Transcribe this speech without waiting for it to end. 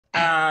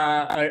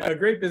a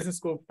great business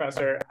school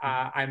professor.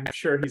 I'm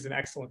sure he's an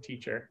excellent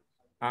teacher.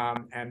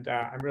 And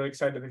I'm really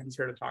excited that he's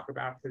here to talk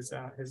about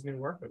his new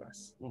work with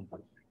us.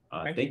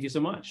 Thank you so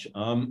much.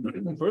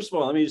 First of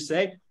all, let me just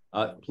say,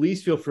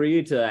 please feel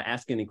free to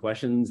ask any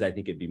questions. I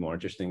think it'd be more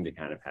interesting to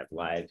kind of have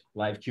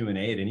live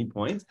Q&A at any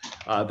point.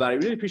 But I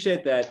really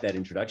appreciate that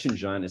introduction,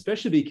 John,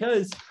 especially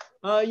because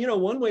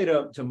one way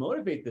to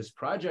motivate this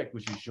project,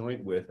 which is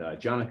joint with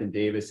Jonathan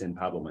Davis and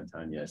Pablo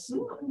Montañez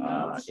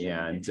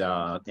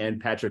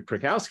and Patrick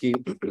Krakowski,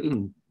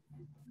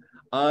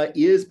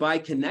 is by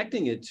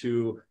connecting it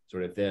to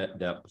sort of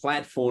the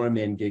platform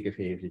and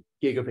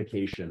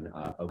gigification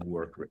of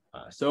work.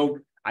 So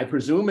I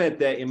presume at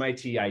the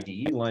MIT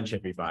IDE lunch,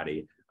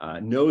 everybody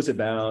knows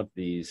about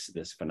this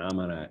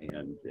phenomena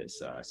and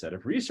this set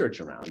of research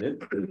around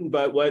it.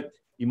 But what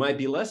you might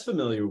be less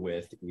familiar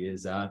with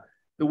is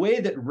the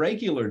way that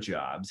regular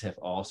jobs have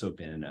also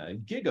been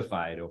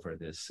gigified over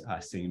this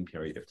same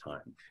period of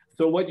time.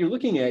 So what you're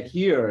looking at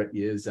here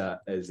is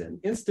an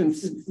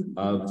instance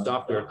of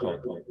software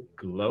called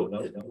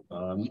Gloat,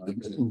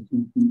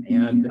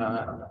 and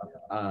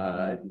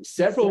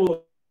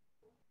several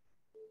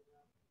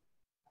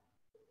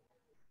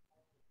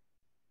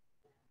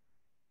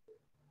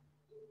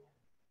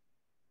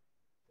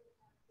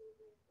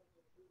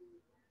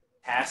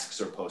tasks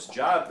or post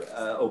job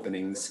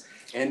openings,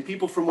 and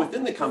people from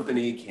within the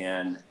company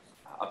can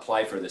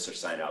apply for this or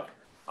sign up,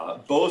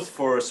 both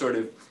for sort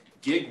of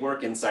gig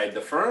work inside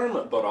the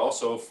firm, but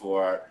also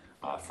for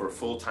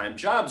full-time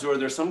jobs. Or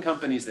there's some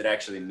companies that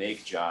actually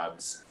make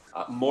jobs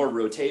more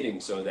rotating,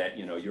 so that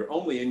you're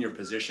only in your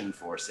position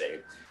for, say,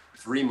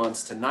 3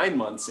 months to 9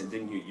 months, and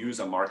then you use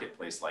a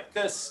marketplace like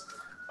this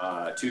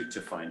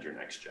to find your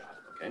next job.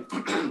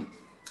 Okay,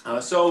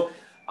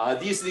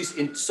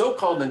 these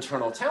so-called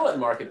internal talent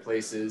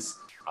marketplaces,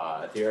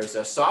 there's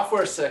a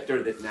software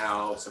sector that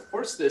now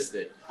supports this,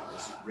 that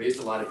has raised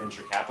a lot of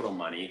venture capital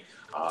money.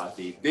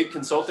 The big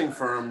consulting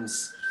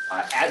firms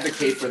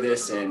advocate for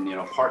this and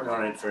partner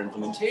on it for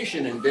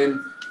implementation, and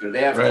then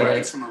they have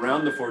clients from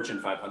around the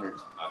Fortune 500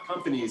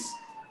 companies,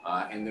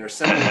 and there are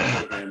similar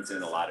programs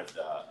in a lot of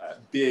the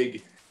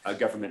big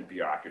government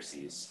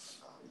bureaucracies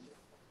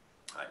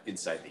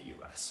inside the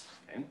U.S.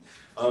 Okay?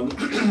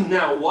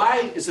 Now,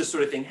 why is this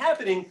sort of thing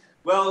happening?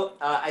 Well,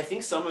 I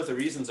think some of the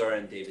reasons are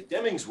in David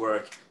Deming's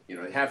work.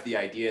 They have the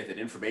idea that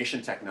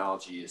information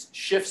technology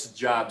shifts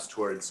jobs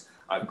towards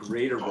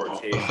greater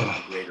rotation,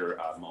 greater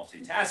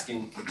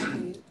multitasking.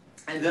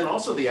 And then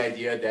also the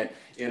idea that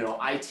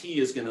IT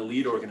is going to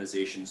lead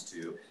organizations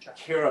to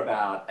care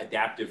about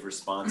adaptive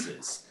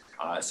responses.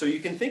 So you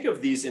can think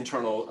of these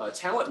internal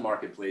talent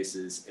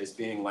marketplaces as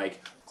being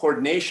like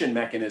coordination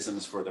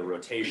mechanisms for the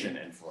rotation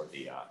and for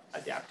the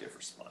adaptive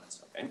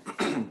response.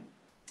 Okay?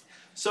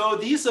 So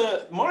these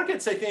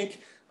markets, I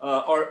think,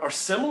 are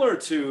similar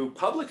to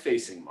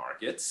public-facing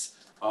markets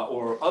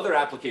or other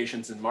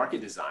applications in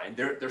market design.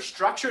 They're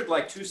structured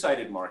like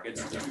two-sided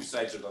markets. The two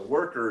sides are the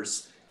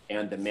workers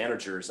and the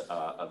managers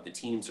of the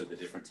teams or the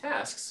different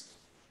tasks.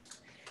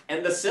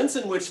 And the sense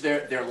in which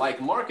they're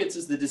like markets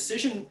is the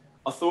decision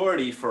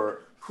authority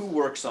for who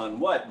works on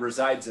what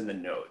resides in the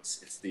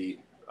nodes. It's the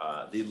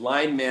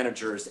line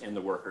managers and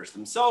the workers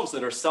themselves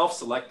that are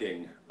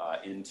self-selecting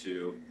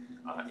into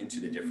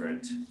the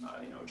different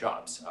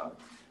jobs.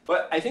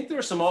 But I think there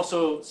are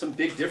also some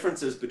big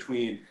differences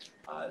between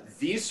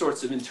these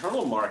sorts of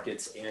internal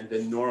markets and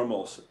the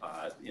normal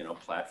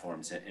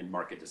platforms and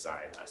market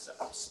design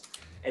setups.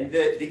 And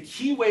the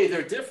key way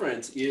they're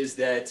different is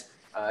that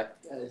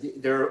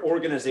there are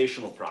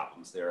organizational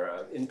problems. There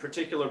are, in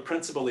particular,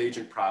 principal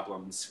agent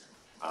problems,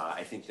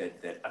 I think,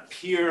 that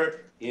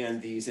appear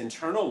in these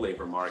internal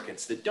labor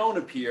markets that don't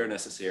appear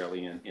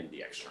necessarily in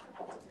the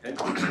external.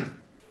 Okay?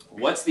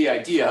 What's the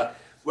idea?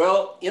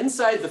 Well,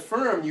 inside the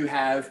firm, you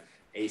have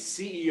a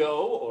CEO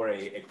or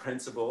a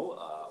principal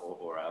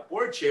or a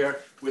board chair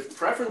with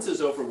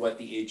preferences over what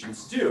the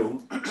agents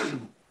do.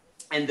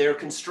 And they're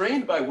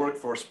constrained by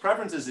workforce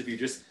preferences. If you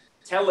just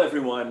tell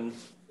everyone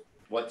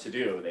what to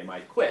do, they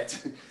might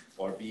quit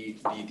or be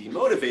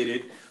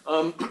demotivated.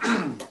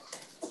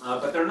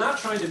 But they're not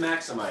trying to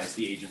maximize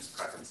the agent's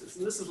preferences.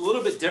 And this is a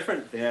little bit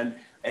different than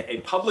a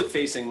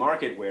public-facing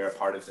market where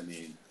part of the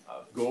main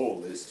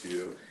goal is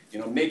to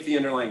make the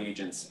underlying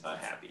agents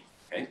happy.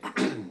 Okay?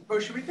 Oh,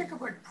 should we think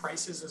of like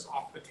prices as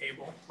off the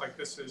table? Like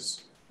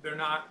they're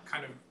not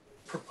kind of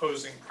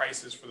proposing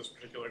prices for this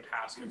particular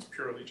task. It's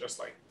purely just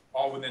like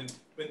all within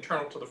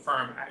internal to the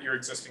firm at your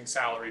existing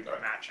salary,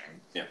 but matching.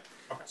 Yeah.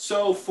 Okay.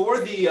 So for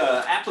the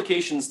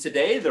applications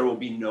today, there will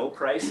be no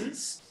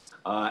prices.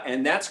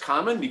 And that's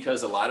common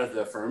because a lot of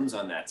the firms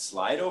on that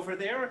slide over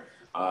there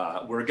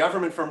were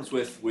government firms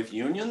with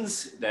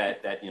unions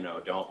that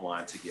don't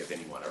want to give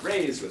anyone a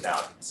raise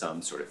without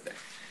some sort of thing.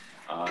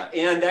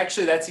 And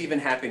actually, that's even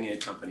happening in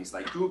companies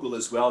like Google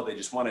as well. They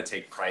just want to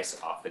take price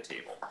off the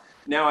table.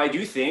 Now, I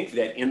do think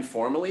that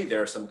informally,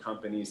 there are some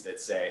companies that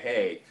say,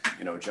 hey,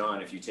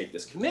 John, if you take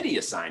this committee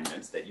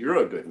assignment that you're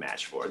a good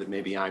match for, that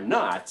maybe I'm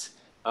not,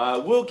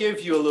 we'll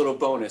give you a little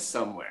bonus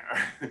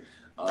somewhere.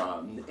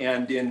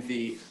 And in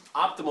the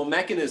optimal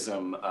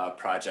mechanism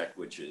project,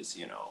 which is,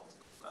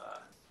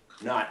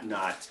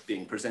 not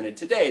being presented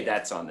today,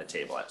 that's on the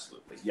table,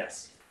 absolutely.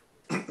 Yes.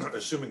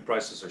 Assuming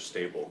prices are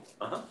stable,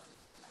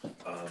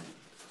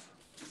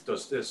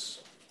 does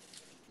this,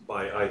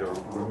 by either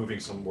removing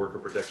some worker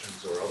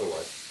protections or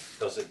otherwise,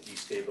 does it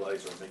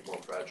destabilize or make more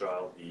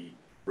fragile the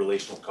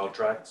relational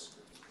contracts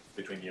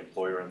between the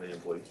employer and the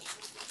employee?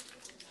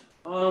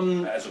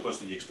 As opposed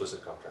to the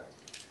explicit contract?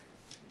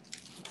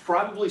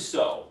 Probably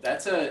so.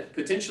 That's a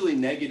potentially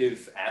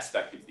negative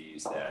aspect of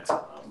these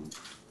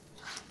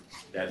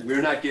that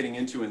we're not getting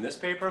into in this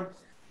paper,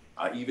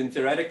 even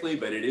theoretically,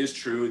 but it is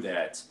true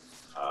that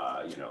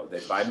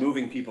that by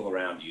moving people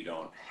around, you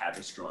don't have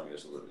as strong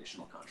as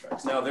relational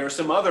contracts. Now, there are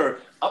some other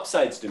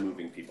upsides to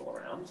moving people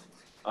around.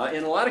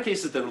 In a lot of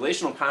cases, the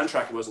relational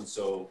contract wasn't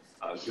so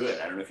good.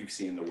 I don't know if you've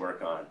seen the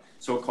work on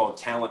so-called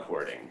talent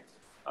hoarding.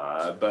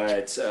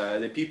 But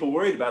the people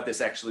worried about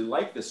this actually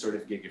like this sort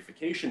of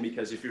gigification,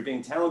 because if you're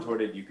being talent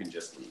hoarded, you can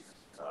just leave.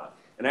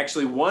 And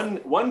actually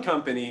one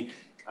company,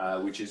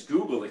 which is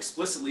Google,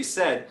 explicitly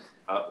said,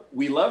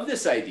 we love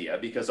this idea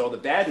because all the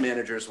bad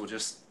managers will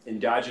just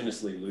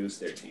endogenously lose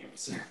their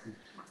teams.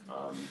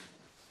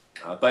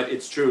 But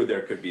it's true,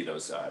 there could be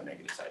those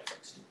negative side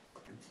effects.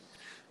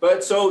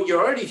 But so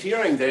you're already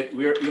hearing that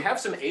we have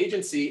some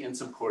agency and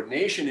some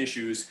coordination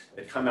issues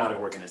that come out of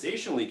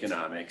organizational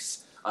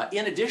economics,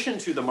 in addition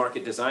to the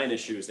market design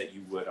issues that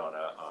you would on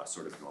a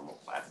sort of normal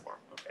platform,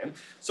 okay?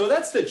 So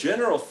that's the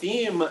general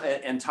theme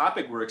and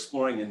topic we're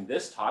exploring in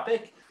this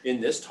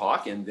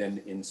talk, and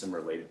then in some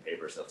related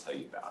papers I'll tell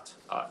you about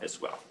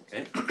as well,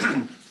 okay?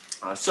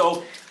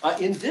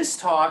 In this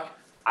talk,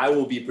 I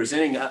will be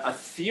presenting a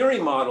theory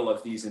model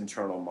of these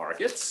internal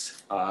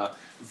markets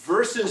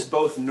versus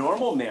both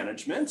normal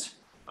management,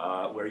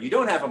 where you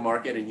don't have a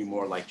market and you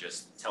more like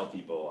just tell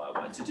people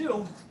what to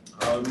do,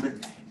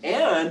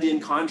 and in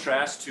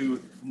contrast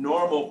to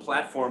normal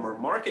platform or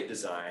market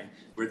design,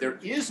 where there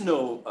is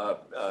no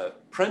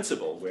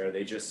principle, where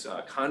they just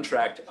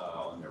contract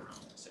on their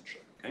own,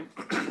 essentially, okay?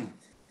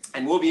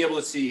 And we'll be able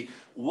to see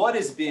what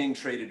is being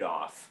traded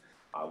off,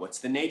 what's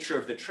the nature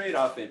of the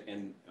trade-off,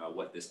 and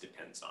what this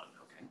depends on,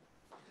 okay?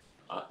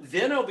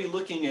 Then I'll be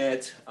looking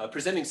at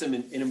presenting some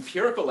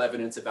empirical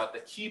evidence about the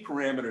key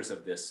parameters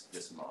of this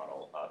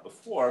model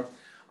before.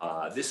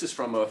 This is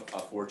from a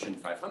Fortune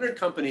 500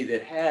 company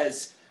that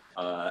has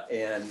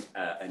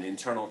an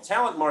internal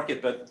talent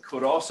market, but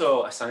could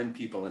also assign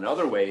people in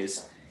other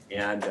ways.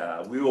 And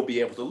we will be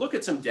able to look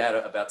at some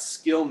data about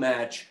skill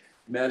match,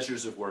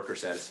 measures of worker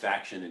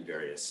satisfaction, and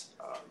various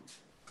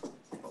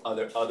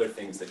other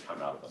things that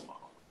come out of the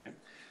model. Okay?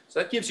 So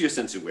that gives you a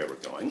sense of where we're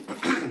going.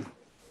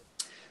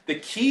 The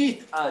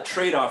key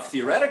trade-off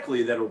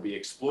theoretically that will be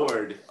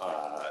explored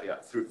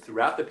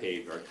throughout the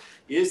paper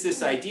is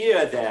this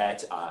idea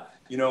that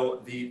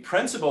the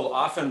principal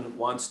often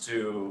wants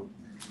to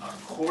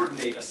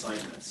coordinate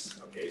assignments.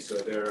 Okay, so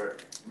there are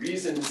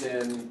reasons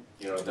in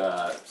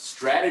the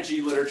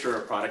strategy literature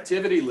or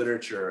productivity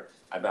literature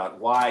about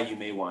why you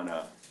may want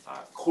to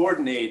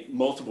coordinate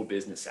multiple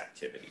business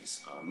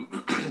activities.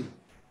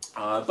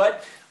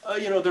 But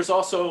there's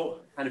also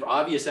kind of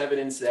obvious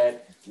evidence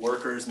that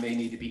workers may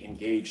need to be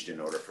engaged in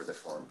order for the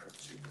firm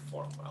to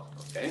perform well,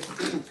 okay?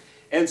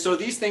 And so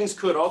these things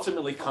could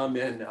ultimately come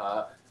in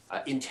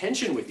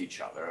tension with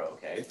each other,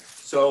 okay?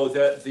 So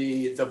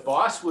the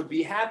boss would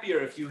be happier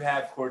if you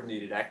have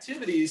coordinated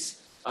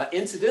activities.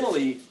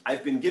 Incidentally,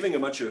 I've been giving a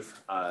bunch of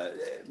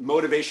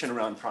motivation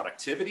around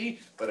productivity,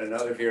 but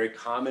another very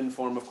common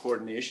form of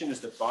coordination is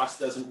the boss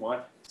doesn't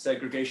want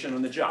segregation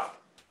on the job,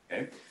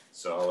 okay?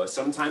 So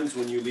sometimes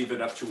when you leave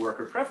it up to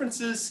worker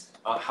preferences,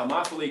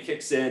 homophily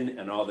kicks in,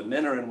 and all the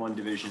men are in one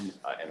division,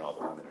 and all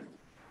the women are in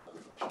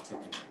another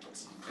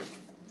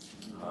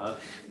division.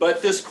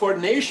 But this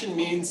coordination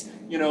means,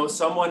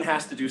 someone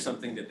has to do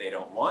something that they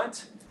don't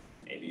want.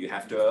 Maybe you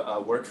have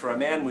to work for a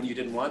man when you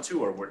didn't want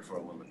to, or work for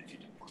a woman if you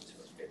didn't want to.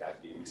 Okay,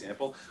 that'd be an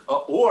example.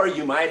 Or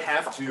you might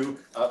have to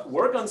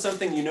work on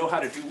something you know how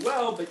to do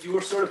well, but you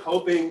were sort of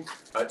hoping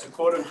to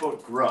quote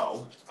unquote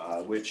grow,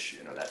 which,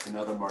 that's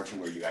another margin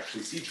where you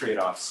actually see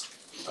trade-offs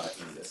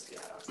in this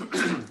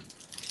data.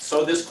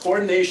 So this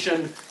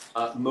coordination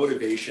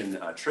motivation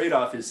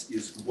trade-off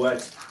is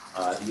what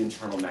the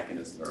internal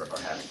mechanisms are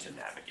having to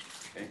navigate.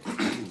 Okay?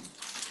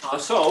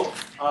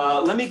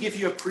 Let me give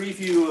you a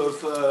preview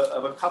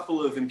of a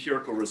couple of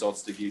empirical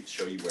results to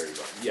show you where you're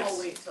going. Yes. Oh,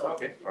 wait, so.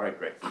 Okay. All right.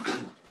 Great.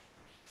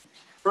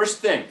 First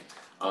thing,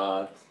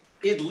 at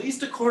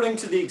least according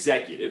to the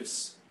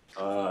executives,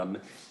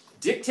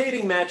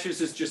 dictating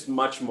matches is just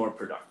much more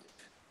productive.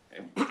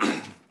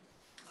 Okay?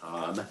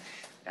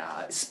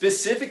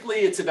 Specifically,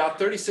 it's about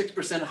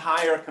 36%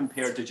 higher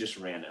compared to just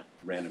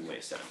randomly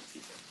assigning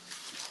people.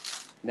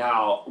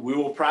 Now, we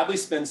will probably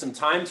spend some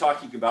time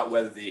talking about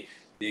whether the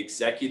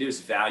executives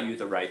value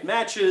the right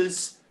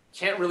matches.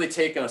 Can't really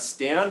take a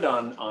stand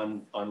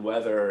on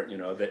whether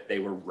that they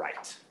were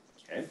right.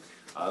 Okay,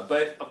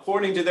 but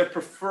according to their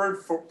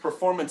preferred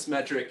performance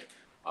metric,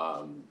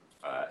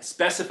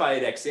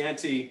 specified ex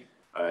ante,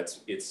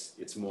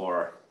 it's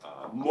more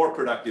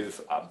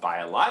productive by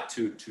a lot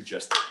to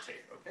just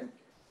dictate. Okay.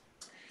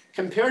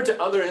 Compared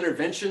to other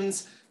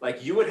interventions,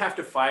 like you would have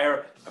to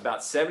fire about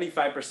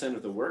 75%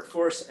 of the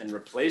workforce and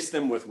replace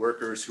them with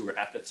workers who are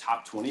at the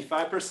top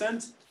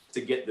 25%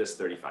 to get this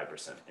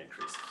 35%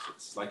 increase.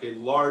 It's like a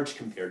large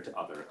compared to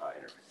other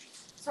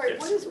interventions. Sorry,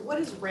 Yes. what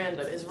is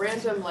random? Is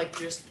random like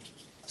just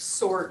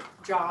sort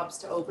jobs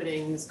to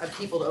openings,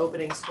 people to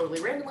openings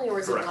totally randomly, or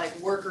is Correct. it like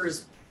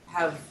workers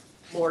have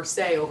more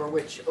say over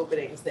which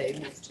openings they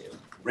move to?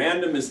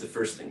 Random is the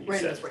first thing you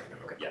Random said. is random,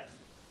 okay. Yeah.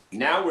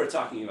 Now we're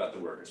talking about the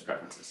workers'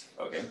 preferences,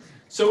 okay?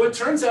 So it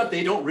turns out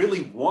they don't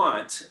really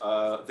want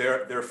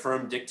their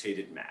firm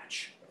dictated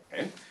match,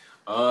 okay?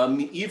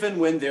 Even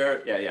when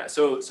they're,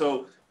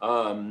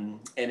 and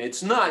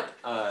it's not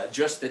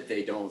just that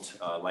they don't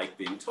like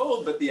being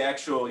told, but the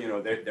actual,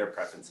 their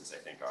preferences, I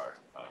think, are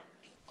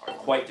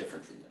quite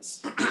different from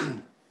this.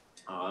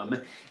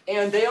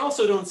 And they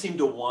also don't seem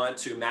to want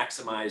to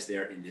maximize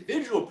their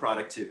individual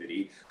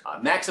productivity.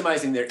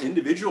 Maximizing their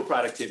individual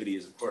productivity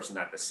is, of course,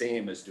 not the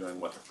same as doing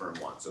what the firm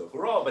wants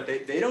overall, but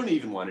they don't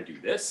even want to do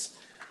this.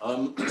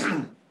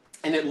 And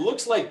it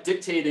looks like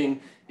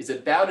dictating is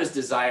about as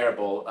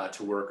desirable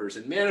to workers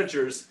and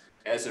managers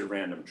as a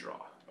random draw.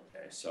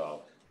 Okay,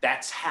 so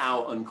that's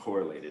how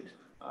uncorrelated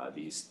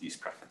these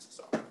preferences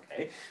are.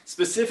 Okay,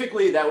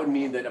 specifically, that would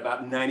mean that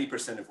about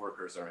 90% of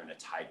workers are in a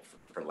tied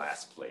for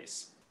last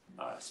place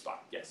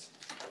spot. Yes.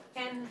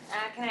 Can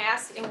I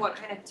ask in what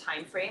kind of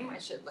time frame I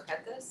should look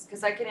at this?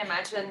 Because I can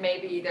imagine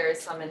maybe there is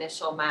some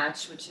initial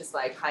match which is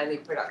like highly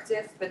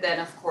productive, but then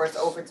of course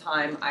over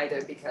time,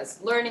 either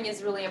because learning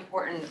is really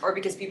important or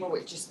because people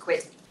would just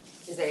quit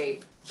because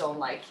they don't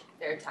like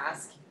their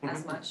task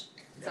as much.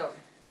 So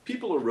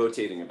People are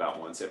rotating about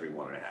once every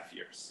 1.5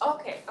 years.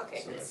 okay,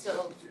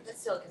 So that's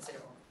still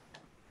considerable.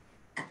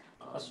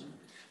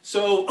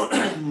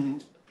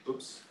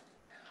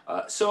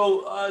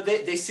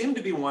 They seem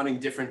to be wanting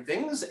different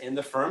things, and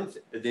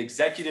the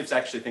executives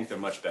actually think they're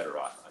much better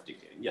off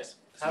dictating. Yes?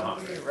 How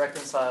do we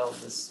reconcile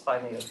this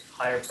finding of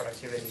higher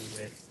productivity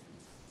with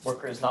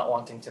workers not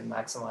wanting to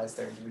maximize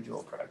their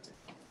individual productivity?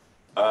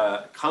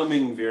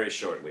 Coming very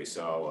shortly,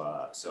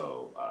 so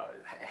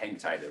hang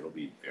tight, it'll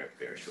be very,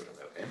 very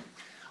shortly, okay?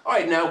 All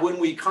right, now when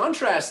we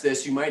contrast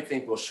this, you might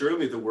think, well,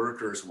 surely the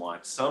workers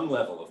want some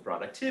level of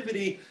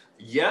productivity.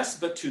 Yes,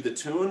 but to the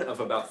tune of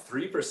about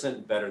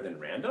 3% better than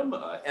random,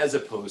 as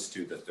opposed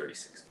to the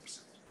 36%.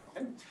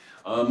 Okay?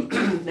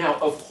 Now,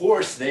 of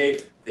course,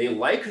 they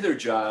like their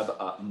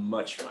job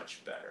much,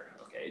 much better.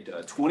 Okay,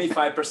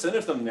 25%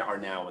 of them are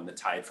now in the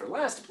tied for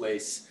last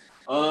place,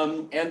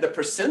 and the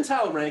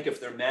percentile rank of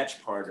their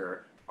match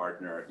partner,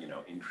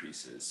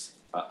 increases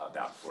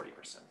about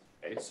 40%.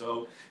 Okay,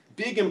 so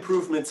big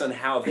improvements on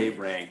how they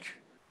rank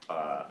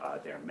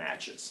their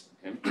matches.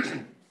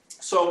 Okay?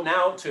 So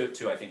now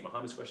to I think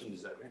Mohammed's question,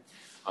 is that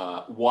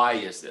right? Why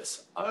is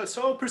this?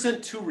 So I'll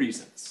present two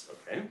reasons,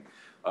 okay?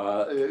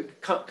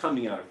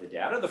 Coming out of the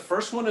data. The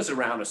first one is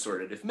around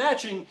assortative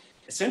matching.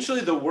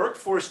 Essentially, the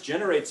workforce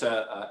generates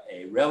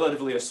a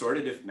relatively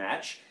assortative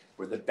match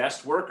where the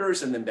best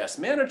workers and the best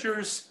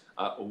managers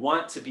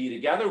want to be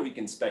together. We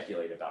can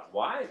speculate about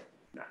why.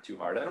 Not too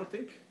hard, I don't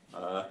think.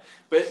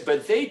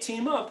 But they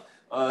team up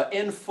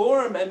and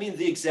form,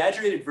 the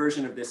exaggerated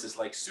version of this is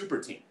like super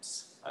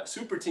teams.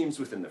 Super teams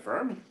within the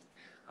firm.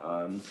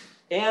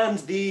 And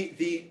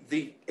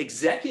the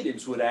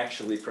executives would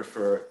actually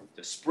prefer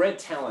to spread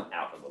talent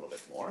out a little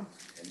bit more.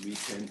 And we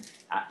can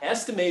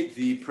estimate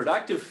the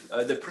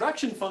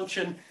production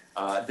function.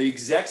 The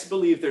execs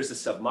believe there's a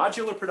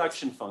submodular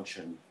production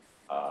function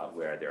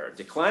where there are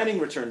declining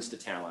returns to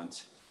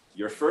talent.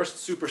 Your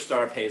first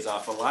superstar pays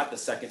off a lot, the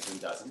second one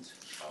doesn't.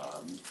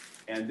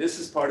 And this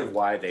is part of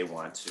why they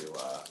want to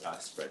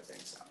spread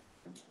things out.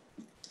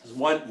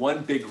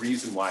 One big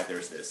reason why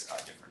there's this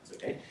difference,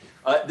 okay?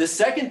 The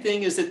second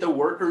thing is that the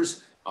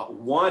workers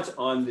want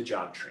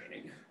on-the-job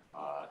training.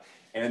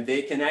 And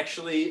they can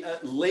actually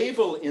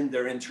label in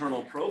their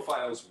internal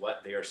profiles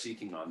what they are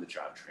seeking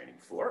on-the-job training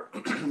for.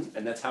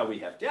 And that's how we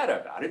have data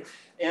about it.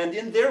 And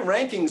in their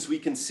rankings, we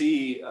can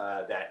see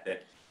that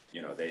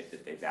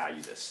they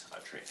value this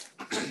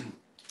training.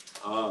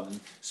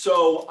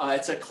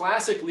 It's a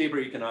classic labor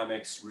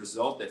economics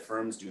result that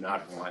firms do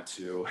not want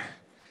to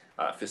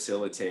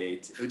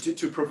facilitate,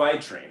 to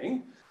provide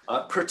training,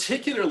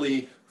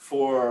 particularly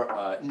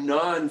for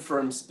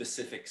non-firm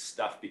specific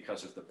stuff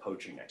because of the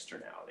poaching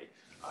externality.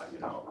 I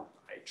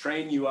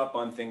train you up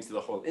on things that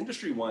the whole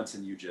industry wants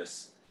and you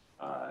just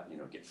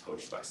get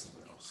poached by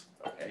someone else,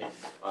 okay?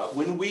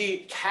 When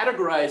we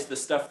categorize the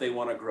stuff they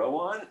want to grow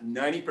on,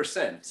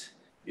 90%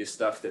 is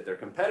stuff that their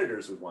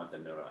competitors would want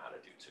them to know how to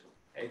do too,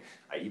 okay?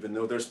 Even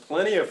though there's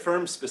plenty of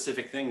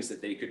firm-specific things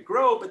that they could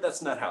grow, but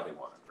that's not how they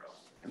want to grow.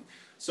 Okay?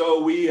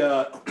 So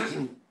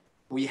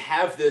we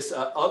have this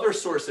other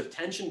source of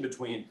tension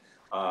between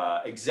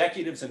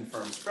executives and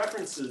firms'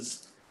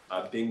 preferences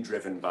being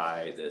driven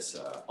by this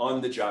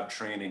on-the-job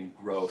training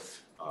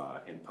growth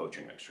in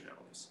poaching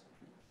externalities.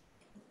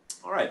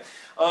 All right.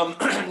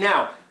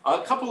 Now,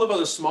 a couple of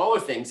other smaller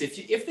things.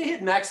 If they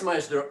had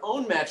maximized their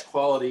own match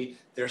quality,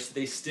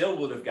 they still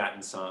would have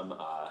gotten some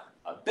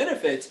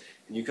benefit.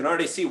 And you can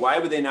already see, why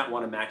would they not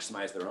want to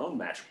maximize their own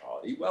match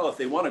quality? Well, if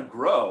they want to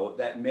grow,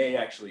 that may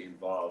actually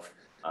involve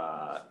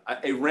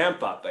a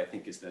ramp up, I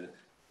think is the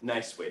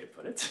nice way to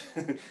put it.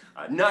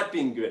 Not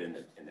being good in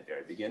the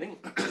very beginning.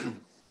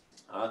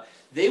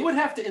 They would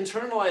have to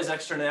internalize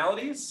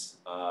externalities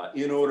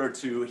in order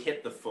to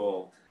hit the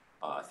full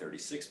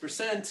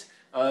 36%,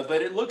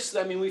 but it looks,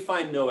 I mean, we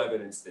find no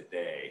evidence that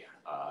they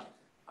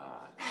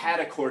had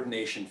a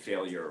coordination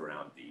failure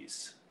around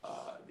these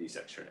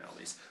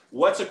externalities.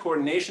 What's a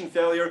coordination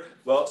failure?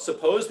 Well,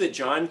 suppose that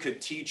John could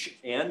teach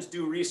and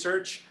do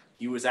research.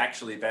 He was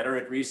actually better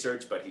at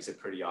research, but he's a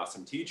pretty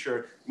awesome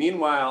teacher.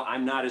 Meanwhile,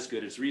 I'm not as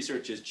good at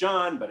research as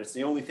John, but it's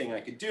the only thing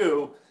I could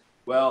do.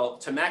 Well,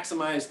 to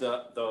maximize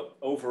the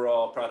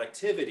overall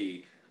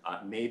productivity,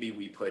 maybe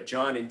we put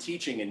John in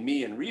teaching and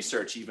me in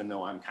research, even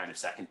though I'm kind of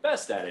second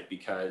best at it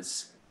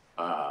because,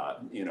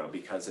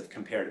 because of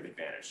comparative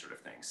advantage sort of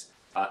things.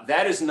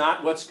 That is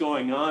not what's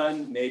going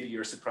on. Maybe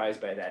you're surprised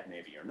by that,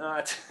 maybe you're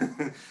not.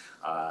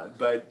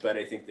 But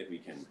I think that we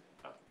can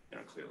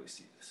clearly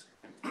see this.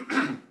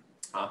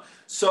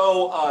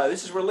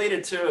 This is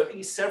related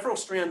to several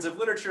strands of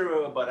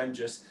literature, but I'm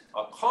just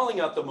calling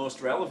out the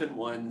most relevant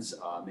ones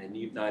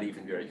and not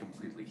even very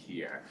completely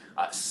here.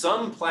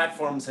 Some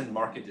platforms and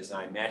market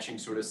design matching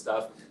sort of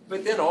stuff,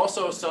 but then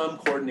also some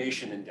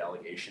coordination and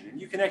delegation. And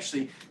you can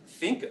actually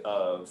think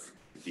of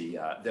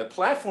the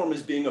platform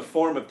as being a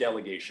form of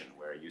delegation,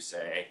 where you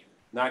say,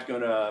 not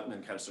gonna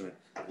kind of sort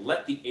of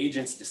let the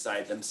agents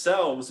decide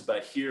themselves,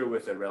 but here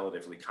with a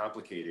relatively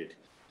complicated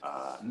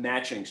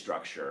matching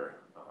structure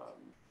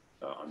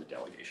on the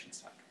delegation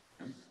side.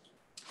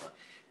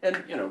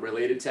 And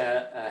related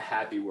to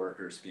happy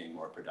workers being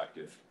more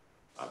productive,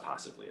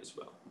 possibly as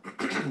well.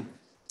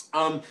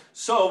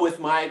 So with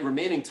my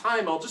remaining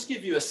time, I'll just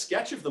give you a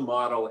sketch of the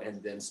model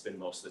and then spend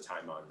most of the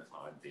time on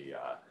the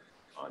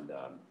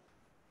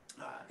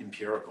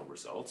empirical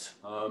results.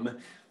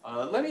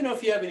 Let me know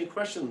if you have any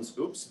questions.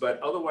 Oops,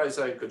 but otherwise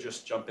I could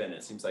just jump in.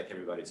 It seems like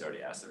everybody's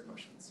already asked their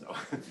questions. So,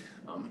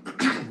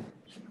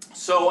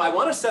 so I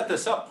want to set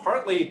this up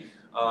partly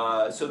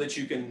so that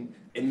you can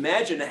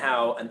imagine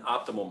how an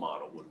optimal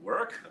model would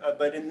work.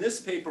 But in this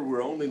paper,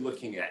 we're only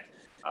looking at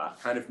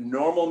kind of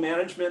normal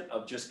management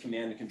of just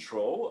command and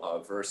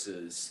control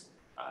versus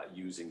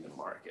using the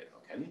market.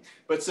 Okay?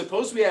 But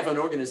suppose we have an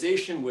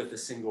organization with a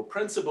single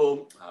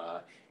principal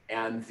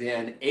and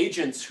then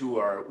agents who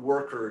are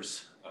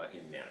workers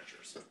in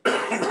managers.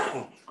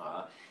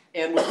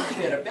 And we're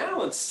looking at a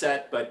balanced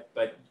set, but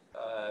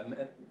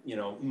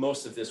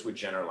most of this would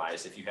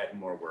generalize if you had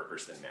more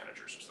workers than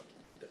managers or something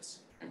like this.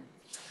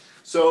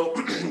 So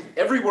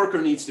every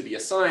worker needs to be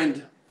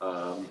assigned,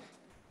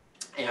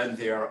 and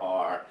there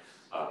are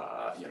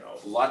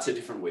lots of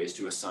different ways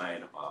to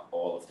assign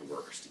all of the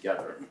workers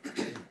together.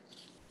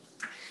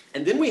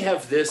 And then we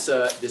have this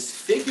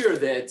figure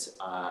that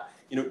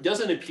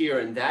doesn't appear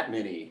in that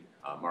many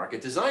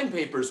market design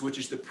papers, which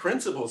is the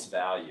principal's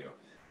value.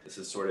 This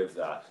is sort of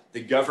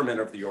the government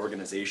of the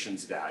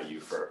organization's value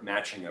for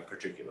matching a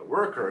particular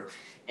worker.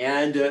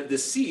 And the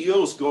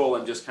CEO's goal,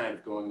 I'm just kind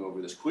of going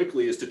over this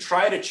quickly, is to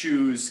try to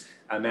choose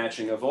a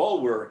matching of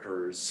all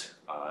workers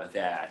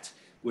that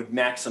would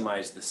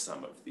maximize the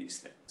sum of these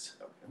things.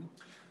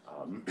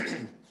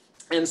 Okay.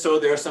 And so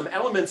there are some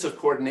elements of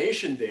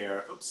coordination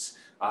there,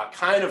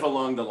 kind of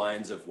along the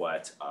lines of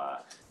what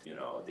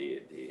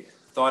the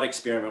thought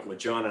experiment with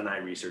John and I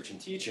research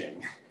and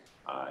teaching.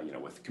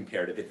 With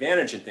comparative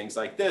advantage and things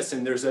like this.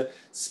 And there's a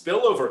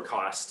spillover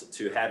cost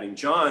to having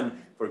John,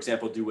 for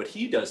example, do what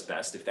he does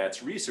best, if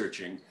that's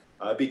researching,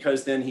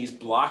 because then he's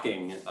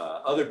blocking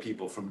other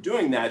people from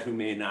doing that who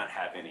may not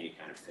have any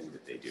kind of thing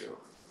that they do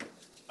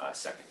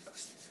second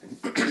best.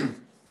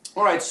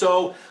 All right,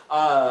 so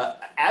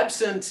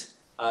absent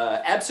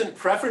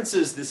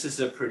preferences, this is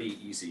a pretty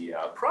easy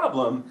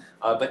problem,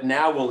 but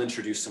now we'll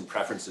introduce some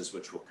preferences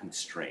which will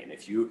constrain.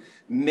 If you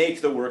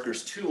make the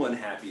workers too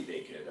unhappy, they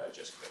could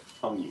just quit.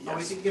 Yes. Are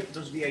we thinking of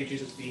those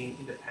VIGs as being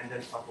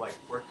independent of like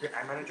worker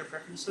and manager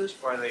preferences,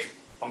 or are they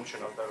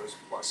function of those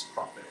plus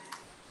profit?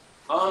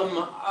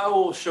 I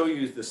will show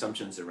you the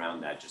assumptions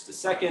around that just a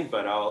second,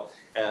 but I'll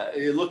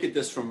look at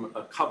this from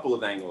a couple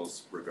of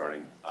angles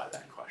regarding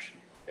that question.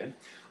 Okay?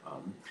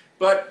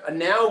 But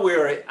now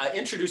we're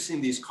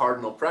introducing these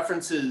cardinal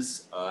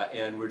preferences,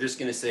 and we're just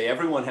going to say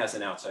everyone has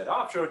an outside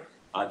option.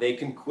 They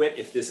can quit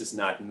if this is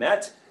not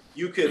met.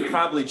 You could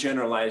probably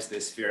generalize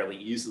this fairly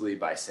easily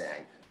by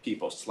saying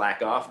people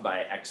slack off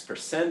by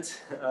X%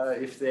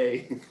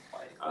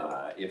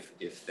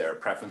 if their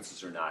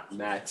preferences are not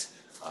met.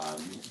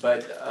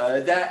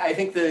 That I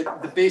think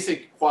the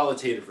basic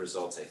qualitative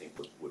results I think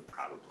would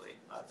probably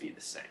be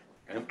the same.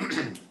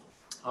 Okay?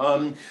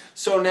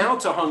 So now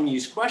to Hong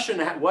Yi's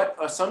question, what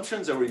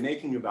assumptions are we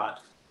making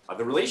about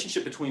the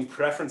relationship between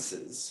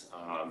preferences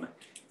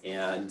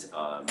and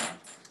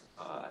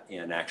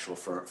actual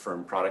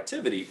firm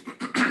productivity?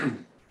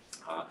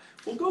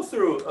 We'll go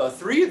through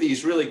 3 of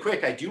these really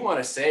quick. I do want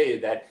to say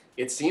that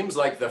it seems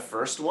like the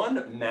first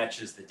one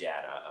matches the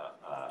data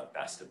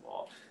best of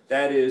all.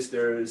 That is,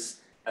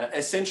 there's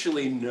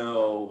essentially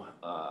no,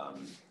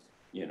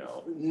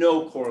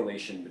 no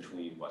correlation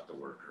between what the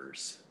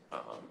workers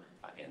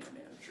and the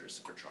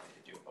managers are trying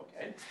to do,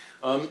 okay?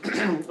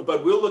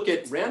 But we'll look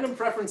at random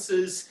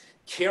preferences,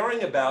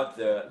 caring about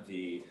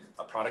the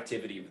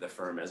productivity of the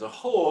firm as a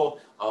whole,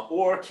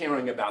 or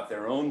caring about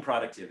their own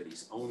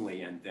productivities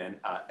only, and then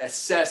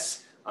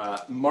assess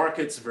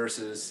markets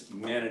versus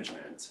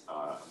management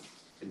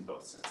in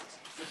both senses.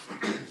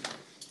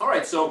 All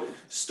right, so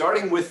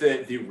starting with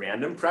the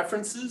random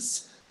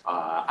preferences,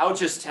 I'll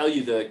just tell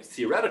you the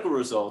theoretical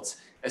results.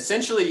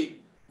 Essentially,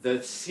 the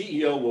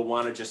CEO will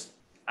want to just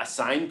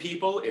assign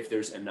people if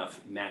there's enough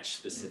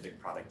match-specific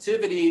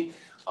productivity.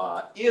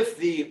 If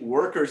the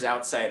workers'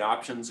 outside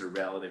options are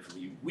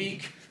relatively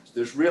weak,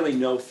 there's really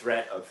no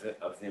threat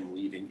of them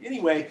leaving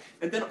anyway.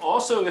 And then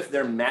also if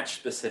their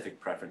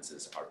match-specific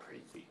preferences are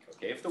pretty weak.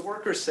 Okay, if the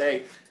workers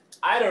say,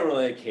 I don't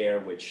really care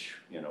which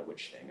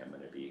thing I'm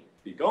going to be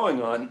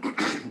going on,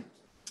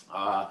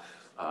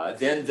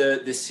 then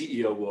the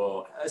CEO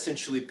will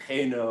essentially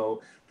pay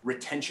no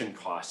retention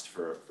cost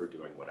for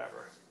doing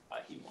whatever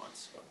he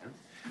wants. Okay?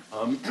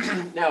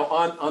 Now,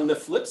 on the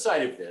flip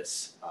side of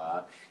this,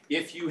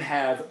 if you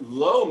have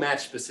low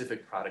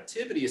match-specific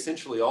productivity,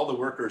 essentially all the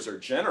workers are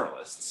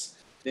generalists,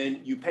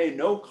 then you pay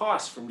no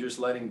cost from just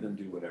letting them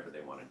do whatever they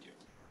want to do.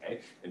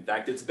 Okay? In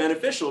fact, it's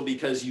beneficial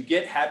because you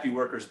get happy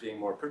workers being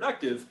more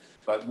productive,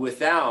 but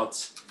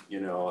without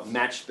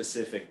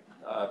match-specific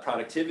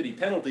productivity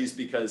penalties,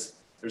 because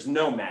there's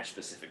no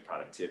match-specific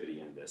productivity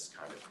in this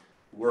kind of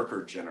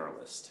worker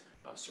generalist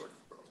sort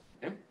of world.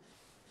 Okay?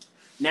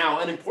 Now,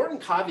 an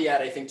important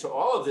caveat, I think, to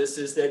all of this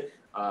is that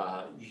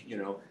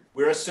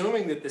we're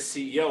assuming that the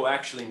CEO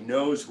actually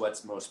knows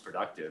what's most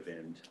productive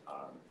and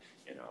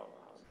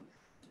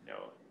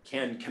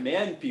can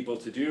command people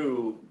to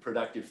do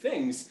productive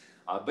things,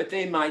 but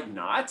they might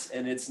not,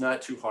 and it's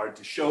not too hard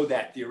to show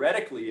that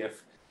theoretically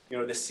if the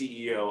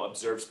CEO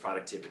observes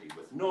productivity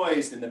with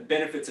noise, then the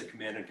benefits of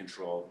command and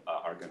control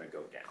are going to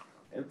go down.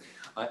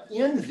 Okay?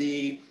 In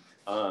the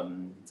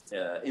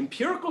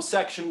empirical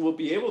section, we'll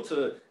be able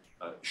to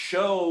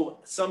show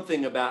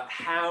something about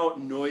how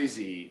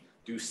noisy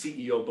do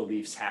CEO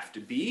beliefs have to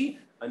be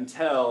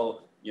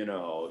until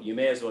you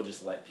may as well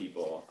just let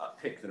people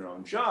pick their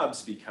own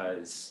jobs,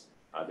 because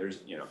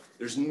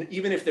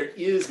even if there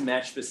is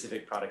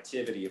match-specific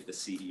productivity, if the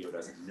CEO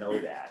doesn't know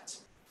that,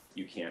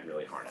 you can't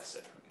really harness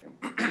it.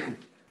 Okay?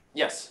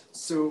 Yes.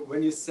 So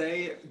when you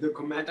say the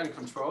command and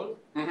control,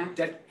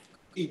 that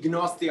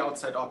ignores the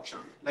outside option.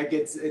 Like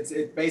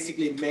it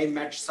basically may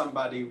match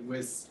somebody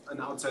with an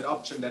outside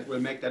option that will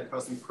make that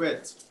person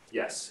quit.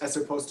 Yes. As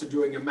opposed to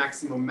doing a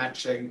maximum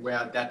matching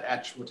where that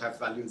edge would have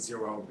value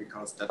 0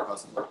 because that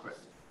person would quit.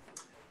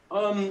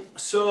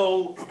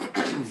 So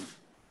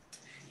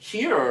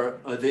here,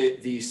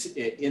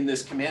 in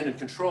this command and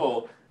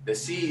control, the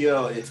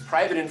CEO, it's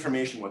private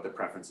information what the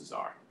preferences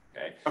are.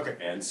 Okay. Okay.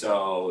 And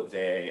so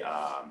they,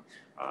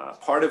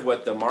 part of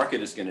what the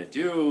market is going to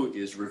do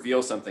is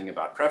reveal something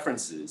about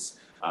preferences.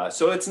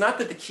 So it's not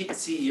that the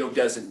CEO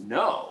doesn't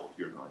know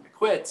you're going to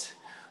quit,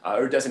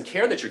 or doesn't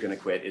care that you're going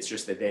to quit. It's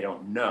just that they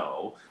don't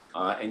know,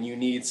 and you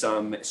need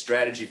some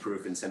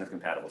strategy-proof,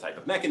 incentive-compatible type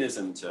of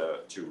mechanism to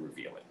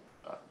reveal it.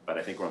 But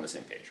I think we're on the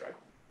same page, right?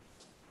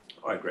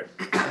 All right, great.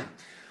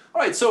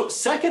 All right, so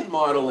second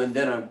model, and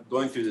then I'm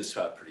going through this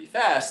pretty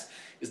fast,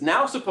 is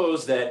now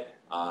suppose that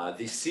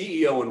the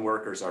CEO and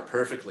workers are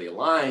perfectly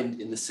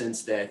aligned in the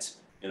sense that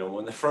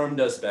when the firm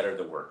does better,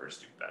 the workers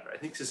do better. I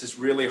think this is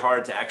really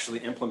hard to actually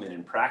implement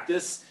in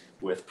practice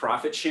with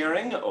profit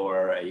sharing,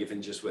 or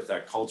even just with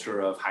a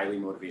culture of highly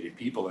motivated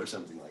people or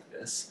something like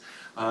this.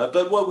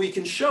 But what we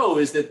can show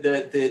is that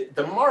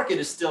the market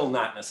is still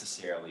not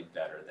necessarily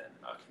better than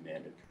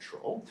command and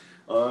control.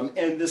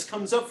 And this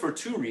comes up for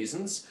 2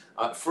 reasons.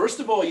 First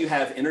of all, you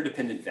have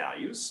interdependent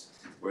values,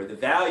 where the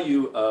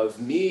value of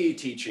me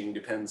teaching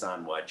depends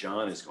on what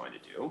John is going to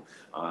do.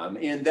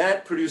 And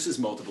that produces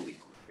multiple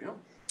equilibrium.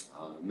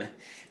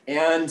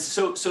 And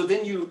so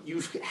then you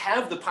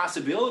have the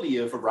possibility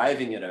of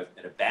arriving at a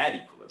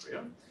bad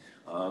equilibrium,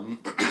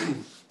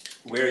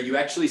 where you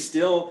actually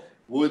still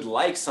would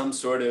like some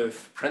sort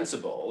of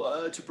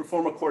principle to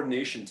perform a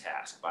coordination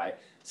task by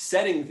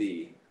setting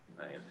the,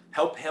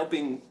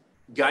 helping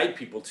guide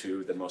people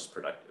to the most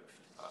productive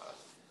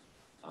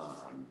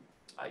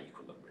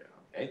equilibrium.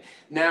 Okay?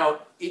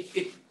 Now,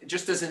 it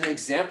just as an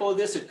example of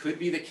this, it could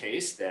be the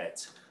case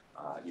that,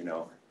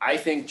 I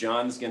think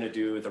John's going to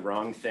do the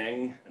wrong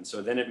thing, and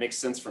so then it makes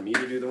sense for me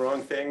to do the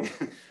wrong thing.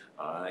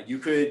 You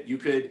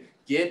could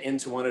get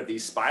into one of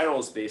these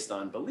spirals based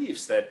on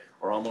beliefs that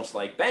are almost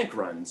like bank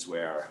runs,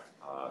 where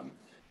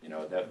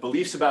the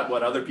beliefs about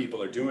what other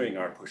people are doing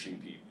are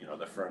pushing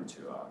the firm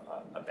to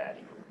a bad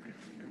equilibrium.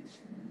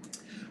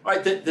 All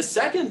right, the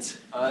second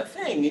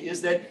thing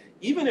is that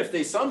even if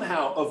they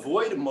somehow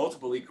avoid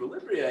multiple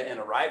equilibria and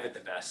arrive at the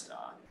best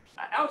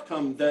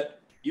outcome, that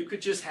you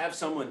could just have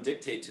someone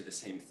dictate to the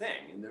same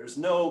thing. And there's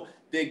no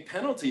big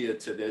penalty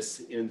to this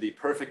in the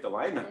perfect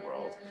alignment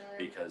world,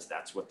 because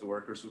that's what the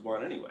workers would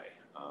want anyway.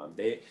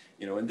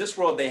 In this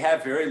world, they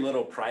have very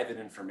little private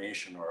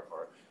information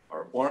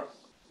I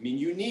mean,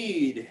 you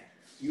need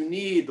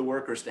the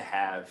workers to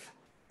have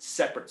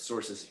separate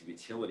sources of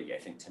utility, I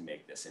think, to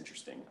make this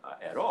interesting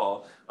at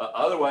all.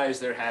 Otherwise,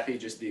 they're happy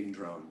just being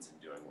drones and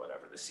doing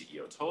whatever the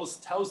CEO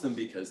tells them,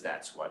 because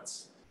that's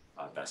what's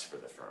best for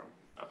the firm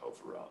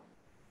overall.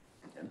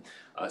 Okay.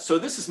 So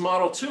this is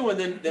model 2,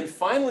 and then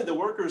finally the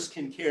workers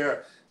can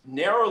care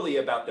narrowly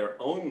about their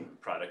own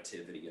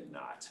productivity and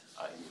not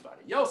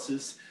anybody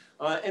else's.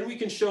 And we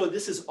can show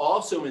this is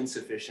also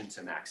insufficient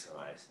to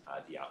maximize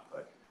the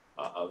output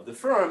of the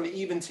firm,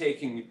 even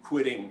taking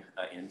quitting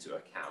into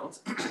account.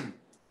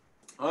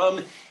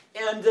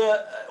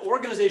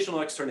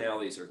 Organizational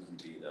externalities are going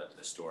to be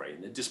the story,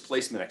 and the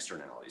displacement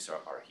externalities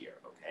are here,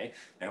 okay?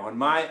 Now, in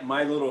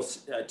my little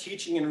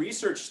teaching and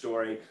research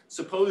story,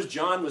 suppose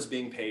John was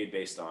being paid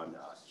based on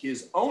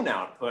his own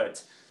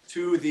output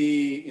to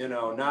the,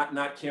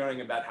 not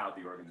caring about how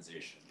the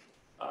organization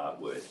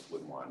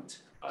would want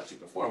to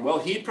perform. Well,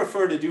 he'd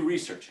prefer to do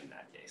research in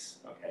that case,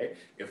 okay,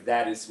 if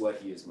that is what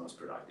he is most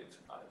productive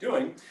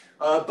doing.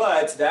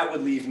 But that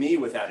would leave me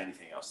without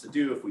anything else to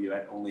do if we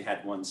had only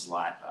had one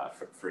slot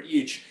for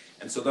each.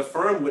 And so the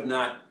firm would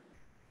not,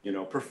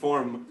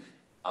 perform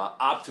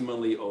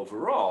optimally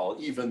overall,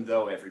 even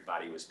though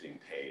everybody was being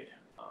paid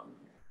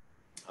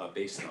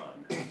based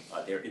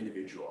on their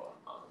individual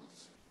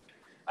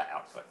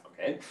output,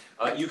 okay?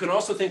 You can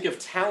also think of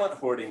talent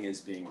hoarding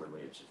as being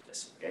related to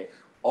this, okay?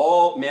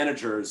 All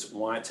managers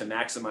want to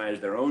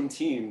maximize their own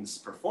team's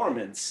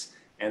performance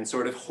and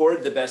sort of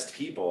hoard the best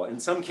people. In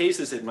some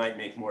cases, it might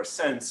make more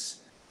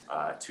sense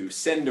to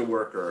send a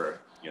worker,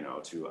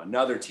 to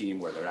another team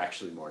where they're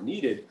actually more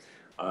needed.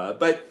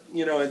 But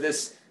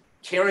this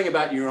caring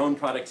about your own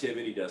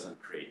productivity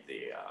doesn't create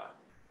the,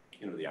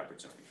 the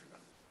opportunity for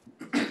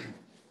them.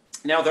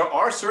 Now, there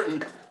are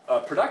certain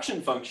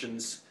production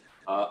functions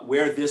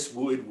where this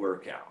would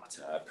work out,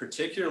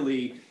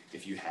 particularly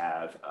if you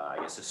have,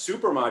 a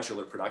super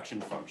modular production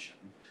function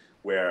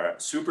where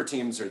super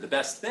teams are the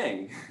best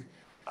thing.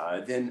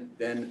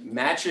 Then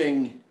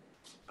matching,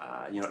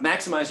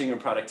 maximizing your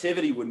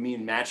productivity would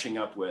mean matching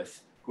up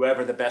with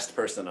whoever the best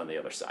person on the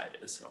other side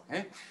is,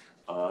 okay?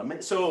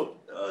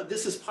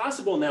 This is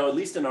possible now, at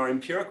least in our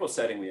empirical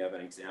setting. We have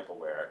an example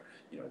where,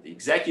 the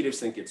executives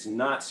think it's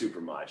not super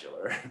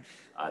modular.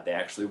 They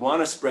actually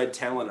want to spread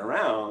talent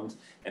around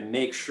and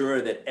make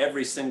sure that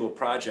every single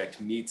project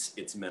meets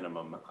its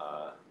minimum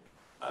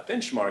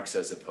benchmarks,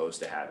 as opposed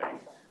to having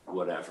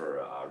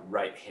whatever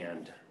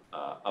right-hand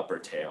upper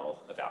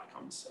tail of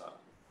outcomes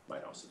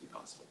might also be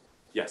possible.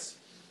 Yes?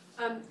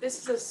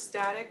 This is a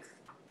static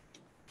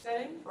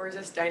setting, or is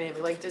this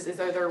dynamic? Like,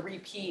 are there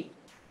repeat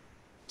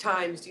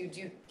times?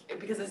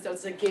 Because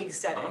it's a gig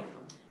setting.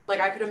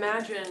 Like, I could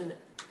imagine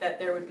that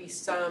there would be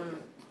some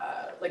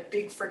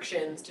big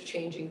frictions to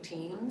changing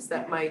teams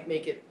that might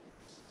make it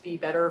be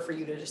better for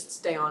you to just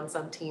stay on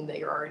some team that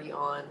you're already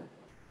on,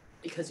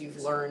 because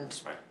you've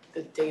learned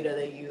the data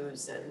they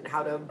use and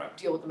how to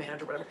deal with the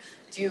manager, whatever.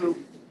 Do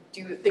you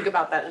think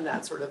about that in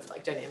that sort of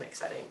dynamic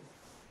setting?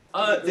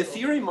 The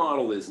theory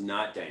model is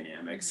not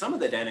dynamic. Some of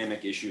the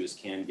dynamic issues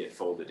can get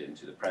folded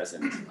into the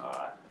present,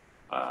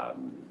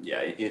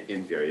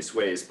 in various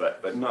ways,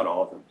 but not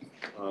all of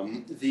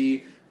them.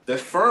 The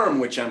firm,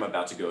 which I'm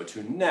about to go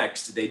to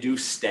next, they do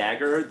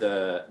stagger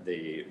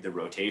the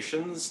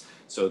rotations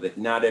so that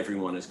not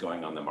everyone is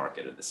going on the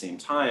market at the same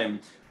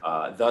time.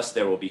 Thus,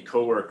 there will be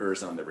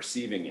coworkers on the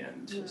receiving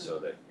end, so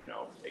that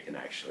they can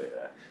actually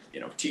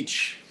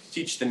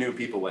teach the new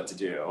people what to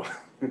do,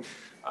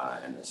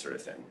 and that sort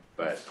of thing.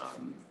 But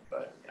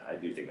I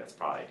do think that's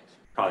probably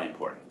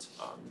important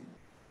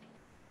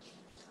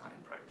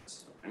in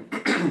practice.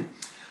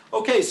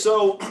 Okay,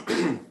 so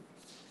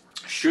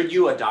should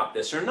you adopt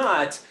this or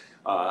not?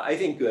 I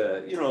think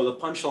the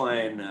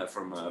punchline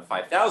from a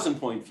 5,000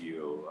 foot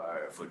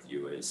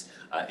view is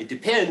it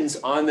depends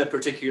on the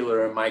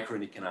particular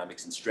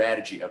microeconomics and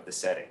strategy of the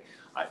setting.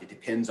 It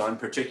depends on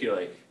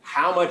particularly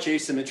how much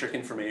asymmetric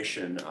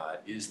information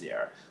is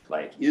there.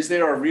 Like, is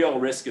there a real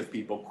risk of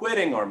people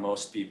quitting, or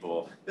most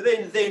people,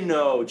 they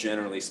know,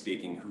 generally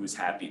speaking, who's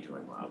happy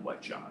doing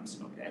what jobs,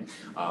 okay?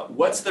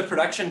 What's the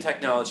production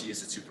technology?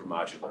 Is it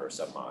supermodular or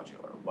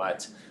submodular?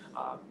 What,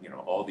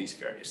 all these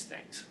various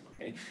things,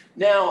 okay?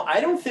 Now,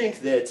 I don't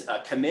think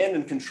that command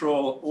and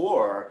control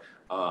or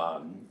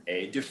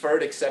a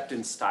deferred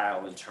acceptance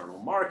style internal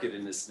market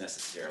is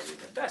necessarily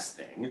the best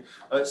thing.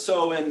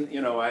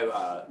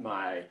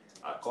 My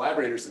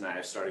collaborators and I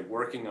have started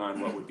working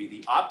on what would be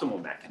the optimal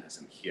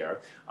mechanism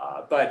here.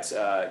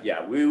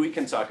 We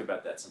can talk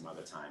about that some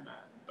other time.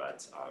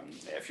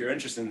 If you're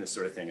interested in this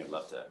sort of thing, I'd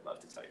love to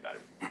tell you about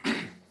it.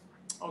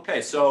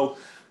 Okay, so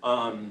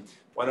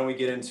why don't we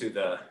get into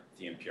the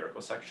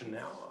empirical section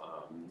now?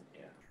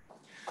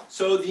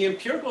 So the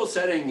empirical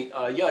setting,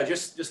 yeah,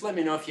 just let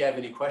me know if you have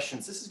any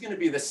questions. This is going to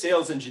be the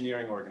sales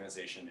engineering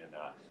organization in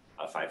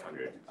a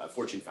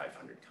Fortune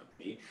 500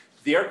 company.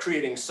 They're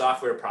creating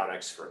software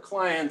products for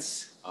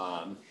clients,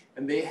 and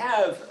they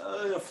have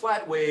a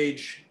flat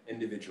wage,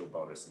 individual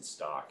bonus, and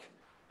stock.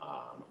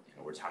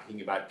 We're talking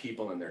about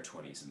people in their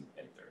 20s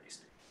and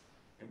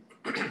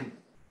 30s.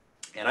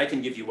 And I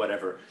can give you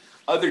whatever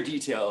other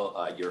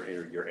detail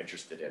you're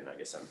interested in. I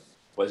guess I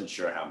wasn't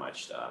sure how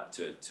much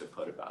to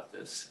put about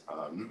this.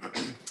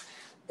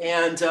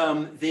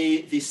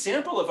 The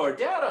sample of our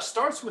data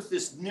starts with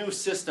this new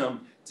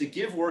system to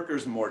give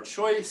workers more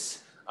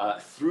choice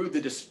through the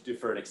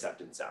deferred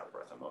acceptance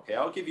algorithm. Okay,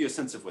 I'll give you a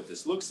sense of what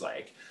this looks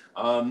like.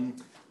 On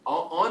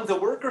the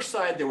worker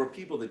side, there were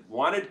people that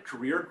wanted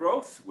career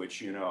growth,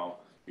 which you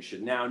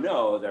should now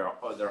know there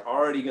are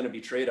already going to be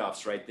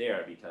trade-offs right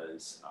there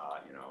because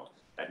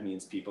that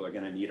means people are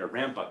going to need a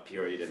ramp-up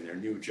period in their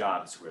new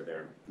jobs where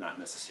they're not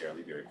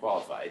necessarily very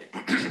qualified.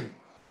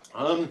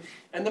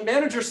 And the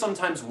managers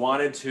sometimes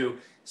wanted to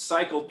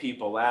cycle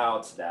people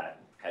out that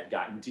had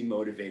gotten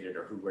demotivated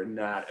or who were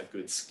not a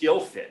good skill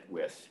fit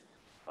with,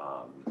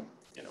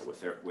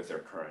 with their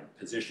current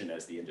position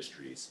as the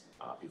industries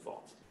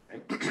evolved.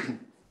 Right?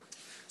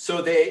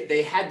 So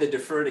they had the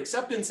deferred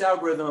acceptance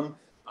algorithm.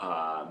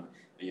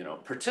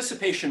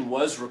 Participation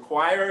was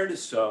required.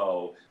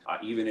 So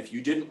even if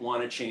you didn't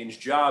want to change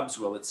jobs,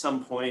 well, at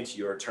some point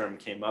your term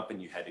came up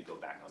and you had to go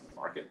back on the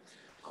market.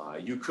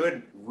 You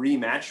could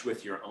rematch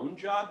with your own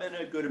job, and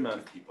a good amount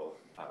of people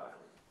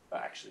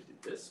actually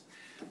did this.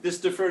 This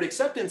deferred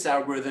acceptance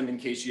algorithm, in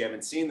case you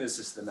haven't seen this,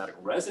 is the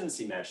medical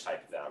residency match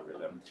type of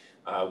algorithm,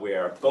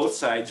 where both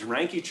sides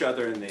rank each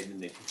other and then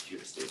they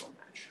compute a stable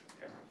match.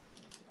 Okay?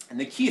 And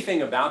the key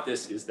thing about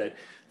this is that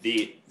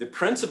the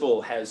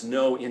principal has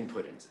no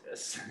input into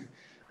this.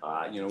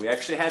 We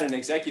actually had an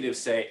executive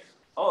say,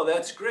 "Oh,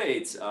 that's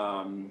great.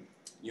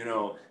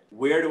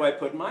 Where do I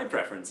put my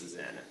preferences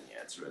in?" And the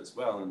answer is,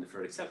 well, in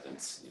deferred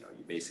acceptance, you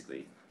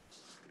basically,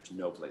 there's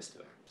no place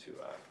to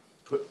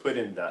put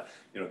in the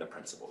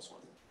principal's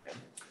one.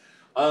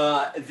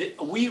 Okay?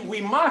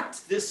 We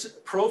mocked this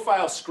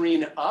profile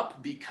screen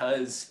up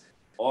because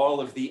all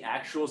of the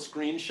actual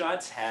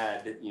screenshots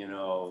had,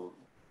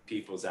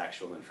 people's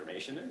actual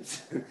information in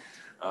it.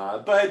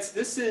 But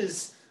this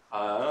is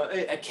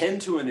akin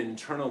to an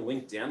internal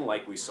LinkedIn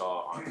like we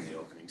saw on the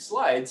opening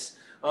slides.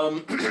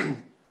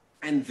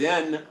 And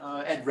then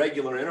at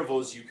regular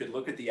intervals, you could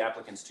look at the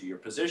applicants to your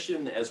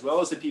position as well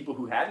as the people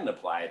who hadn't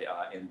applied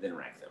and then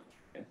rank them,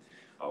 okay?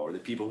 Or the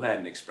people who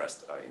hadn't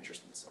expressed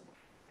interest in someone.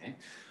 Okay?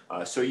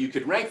 So you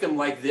could rank them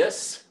like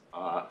this.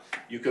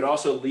 You could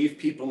also leave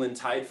people in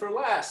tied for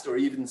last, or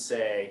even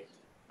say,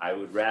 I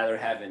would rather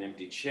have an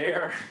empty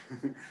chair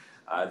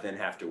than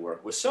have to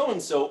work with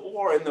so-and-so,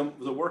 or in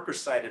the worker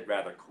side, I'd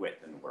rather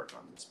quit than work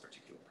on this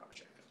particular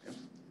project.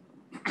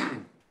 Okay?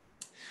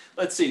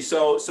 Let's see,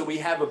 so we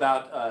have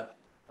about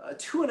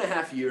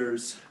 2.5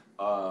 years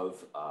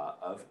of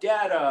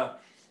data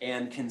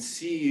and can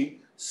see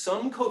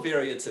some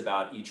covariates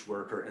about each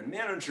worker and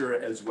manager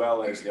as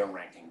well as their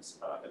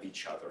rankings of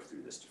each other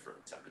through this deferred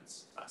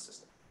acceptance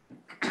system.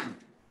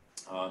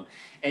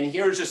 And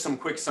here's just some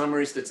quick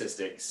summary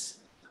statistics.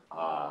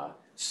 On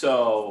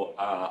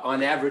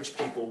average,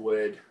 people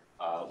would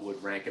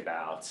rank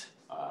about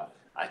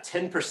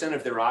 10%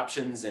 of their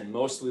options and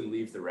mostly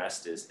leave the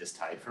rest as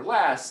tied for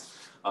last.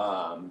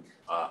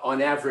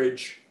 On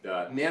average,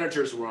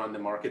 managers were on the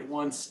market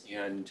once,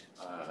 and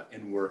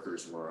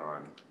workers were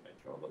on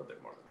a little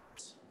bit more than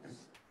once. Okay.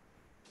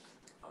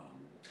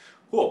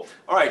 Cool.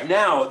 All right.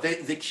 Now,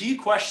 the key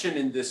question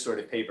in this sort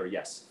of paper,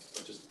 yes.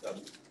 Just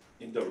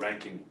in the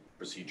ranking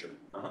procedure.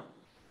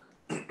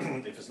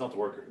 If it's not the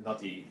worker, not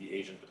the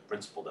agent, but the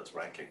principal that's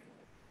ranking,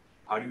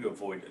 how do you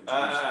avoid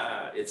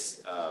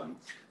introducing?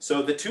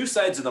 So the two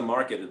sides of the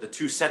market, the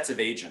two sets of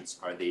agents,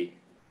 are the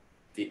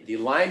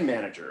line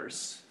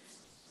managers,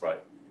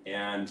 right,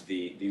 and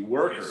the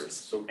workers. Yes.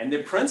 So, and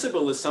the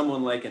principal is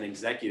someone like an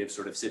executive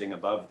sort of sitting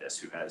above this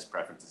who has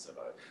preferences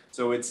about it.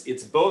 So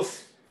it's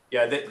both.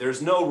 Yeah,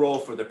 there's no role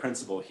for the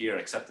principal here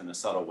except in a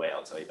subtle way.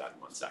 I'll tell you about in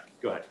 1 second.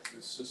 Go ahead.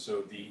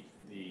 So the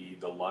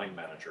line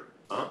manager.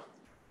 I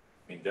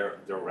mean, they're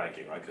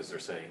ranking, right? Because they're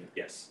saying,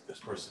 yes, this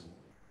person,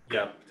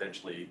 yeah,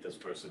 potentially this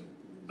person,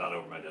 not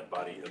over my dead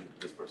body, and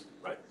this person,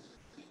 right?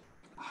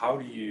 How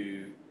do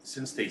you,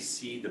 since they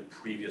see the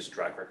previous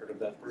track record of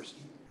that person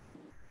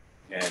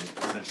and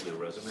potentially a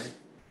resume,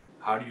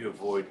 how do you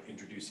avoid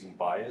introducing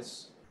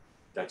bias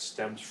that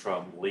stems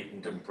from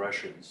latent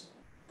impressions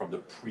from their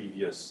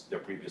previous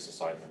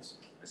assignments?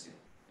 I see.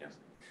 Yeah.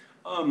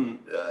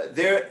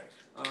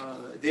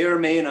 There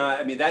may not.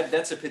 I mean,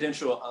 that's a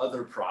potential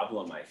other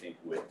problem, I think,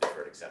 with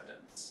deferred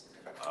acceptance.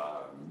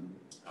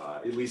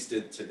 At least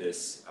to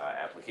this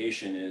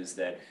application, is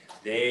that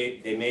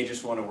they may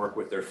just want to work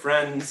with their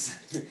friends,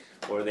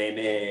 or they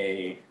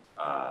may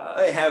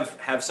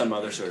have some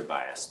other sort of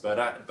bias.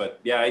 But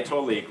yeah, I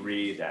totally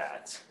agree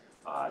that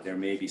there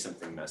may be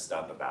something messed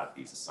up about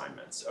these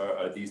assignments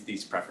or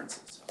these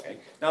preferences, okay?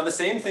 Now, the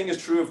same thing is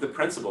true of the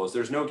principals.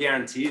 There's no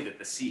guarantee that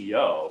the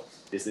CEO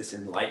is this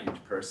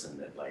enlightened person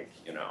that, like,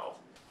 you know,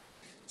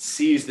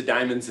 sees the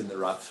diamonds in the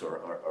rough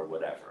or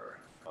whatever.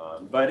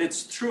 But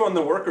it's true on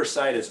the worker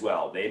side as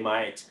well. They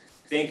might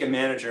think a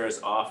manager is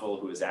awful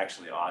who is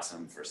actually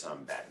awesome for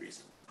some bad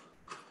reason.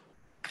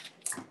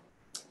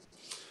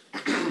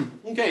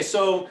 Okay,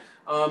 so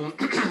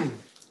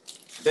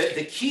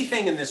the key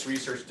thing in this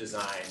research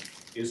design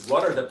is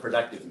what are the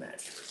productive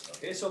measures?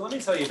 Okay, so let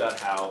me tell you about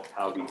how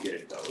we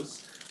did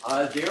those.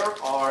 There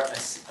are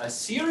a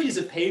series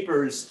of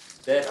papers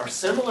that are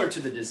similar to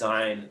the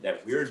design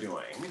that we're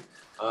doing,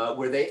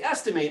 where they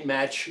estimate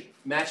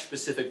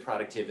match-specific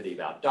productivity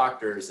about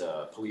doctors,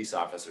 police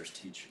officers,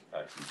 teachers,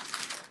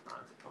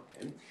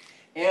 okay.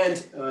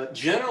 And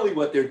generally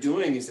what they're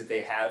doing is that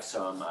they have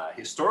some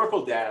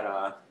historical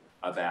data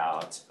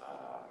about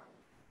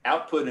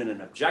output in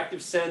an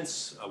objective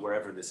sense,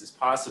 wherever this is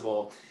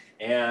possible.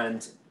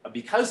 And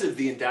because of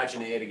the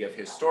endogeneity of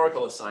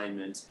historical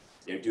assignment,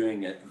 they're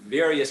doing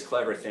various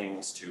clever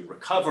things to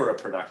recover a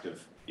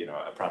productive, you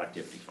know, a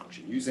productivity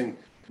function using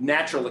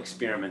natural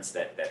experiments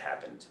that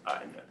happened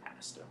in the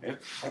past. Okay?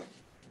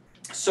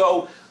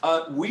 So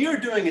we are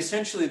doing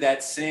essentially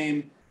that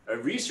same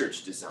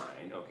research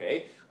design.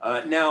 Okay.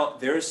 Now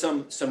there's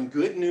some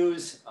good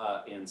news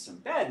and some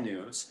bad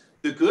news.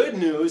 The good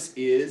news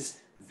is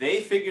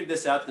they figured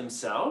this out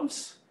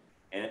themselves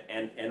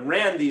and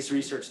ran these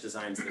research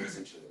designs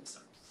essentially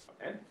themselves.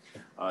 Okay,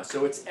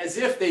 so it's as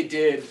if they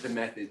did the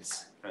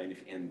methods kind of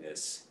in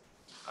this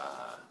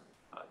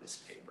this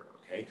paper.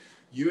 Okay,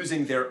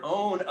 using their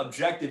own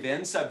objective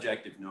and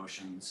subjective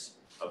notions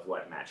of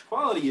what match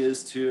quality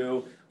is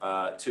to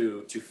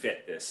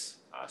fit this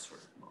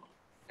sort of model.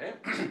 Okay.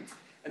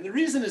 And the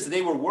reason is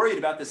they were worried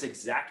about this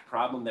exact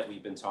problem that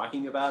we've been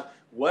talking about.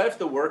 What if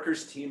the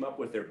workers team up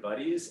with their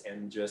buddies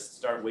and just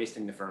start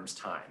wasting the firm's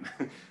time?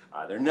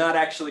 They're not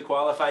actually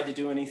qualified to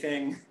do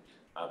anything,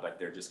 but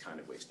they're just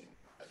kind of wasting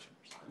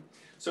time.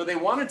 So they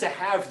wanted to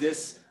have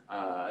this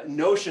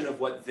notion of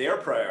what their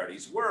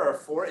priorities were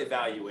for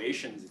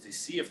evaluations to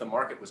see if the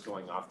market was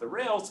going off the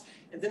rails.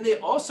 And then they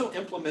also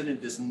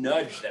implemented this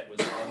nudge that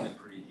was on the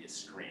previous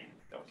screen.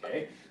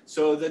 Okay,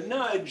 so the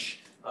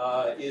nudge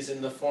is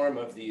in the form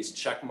of these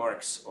check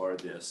marks or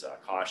this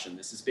caution.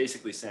 This is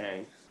basically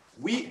saying,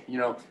 we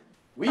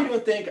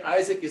don't think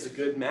Isaac is a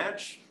good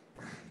match.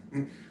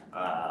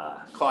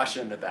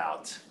 Caution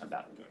about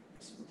doing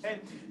this. Okay.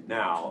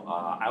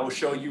 Now, I will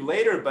show you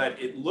later, but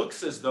it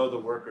looks as though the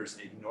workers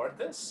ignored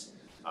this.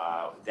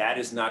 That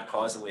is not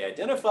causally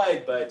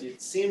identified, but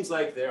it seems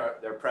like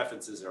their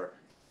preferences are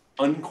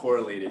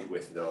uncorrelated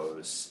with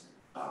those,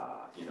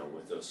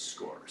 with those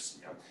scores.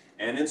 Yeah?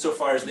 And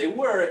insofar as they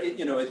were,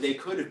 they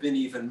could have been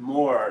even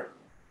more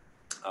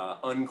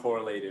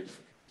uncorrelated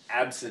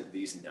absent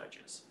these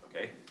nudges.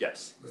 Okay,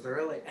 yes? Was there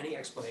really any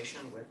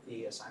explanation with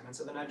the assignments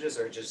of the nudges,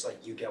 or just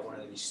like you get one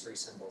of these three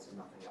symbols and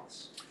nothing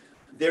else?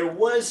 There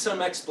was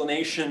some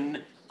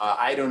explanation.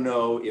 I don't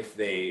know if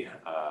they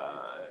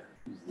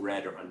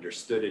read or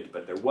understood it,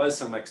 but there was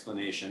some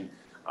explanation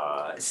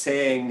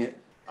saying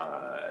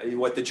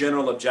what the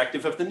general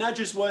objective of the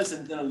nudges was,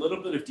 and then a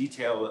little bit of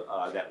detail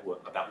about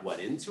what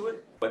went into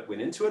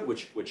it,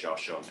 which I'll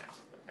show now.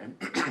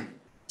 Okay?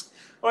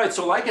 All right,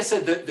 so like I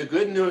said, the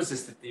good news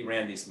is that they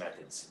ran these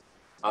methods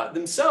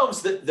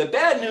themselves. The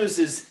bad news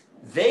is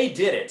they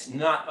did it,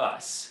 not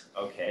us.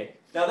 Okay,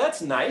 now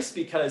that's nice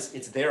because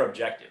it's their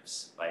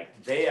objectives. Like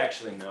they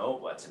actually know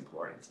what's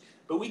important,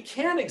 but we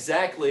can't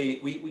exactly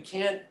we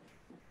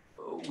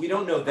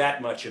don't know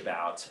that much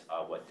about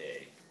what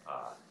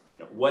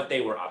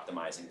they were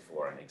optimizing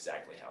for and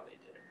exactly how they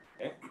did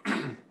it.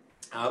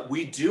 Okay?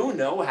 We do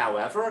know,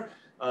 however,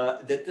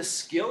 that the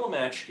skill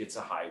match gets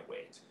a high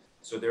weight.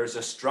 So there's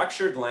a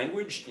structured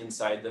language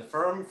inside the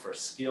firm for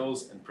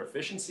skills and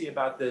proficiency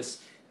about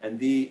this, and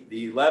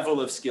the level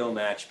of skill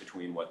match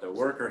between what the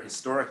worker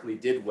historically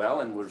did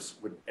well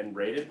and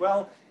rated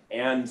well,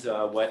 and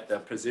what the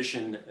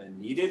position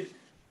needed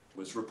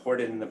was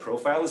reported in the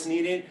profile as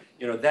needed.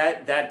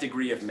 That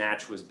degree of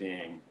match was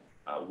being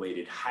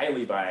weighted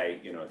highly by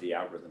the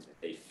algorithm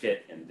that they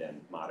fit and then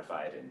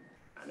modified and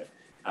kind of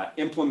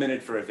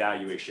implemented for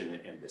evaluation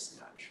in this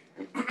nudge.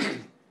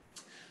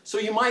 So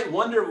you might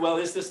wonder, well,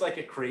 is this like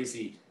a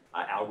crazy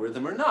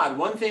algorithm or not?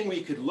 One thing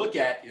we could look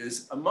at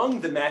is among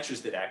the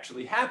matches that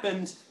actually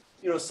happened,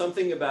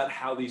 something about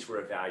how these were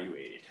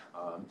evaluated.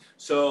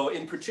 So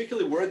in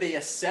particular, were they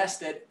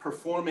assessed at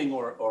performing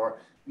or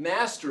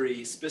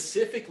mastery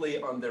specifically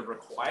on the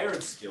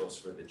required skills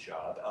for the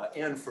job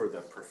and for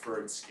the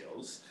preferred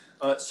skills?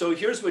 So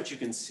here's what you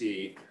can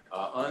see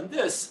on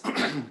this.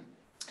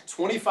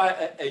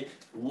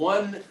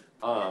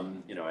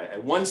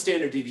 1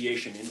 standard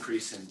deviation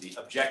increase in the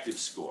objective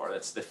score,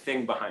 that's the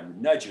thing behind the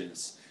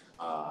nudges,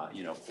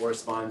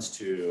 corresponds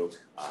to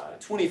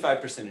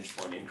 25 percentage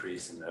point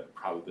increase in the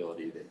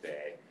probability that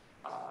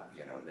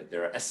that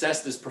they're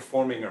assessed as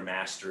performing or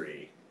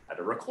mastery at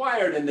a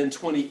required, and then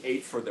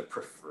 28 for the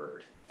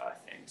preferred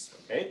things,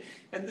 okay?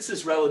 and this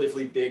is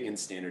relatively big in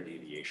standard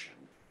deviation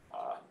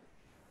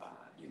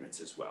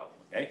units as well.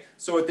 Okay,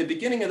 so at the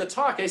beginning of the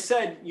talk, I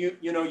said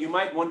you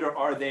might wonder,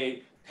 are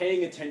they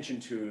paying attention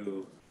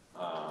to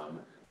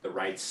the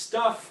right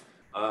stuff?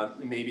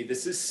 Maybe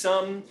this is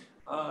some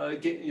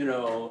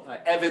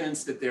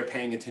evidence that they're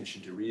paying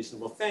attention to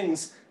reasonable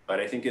things. But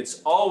I think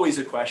it's always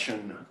a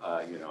question,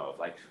 of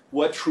like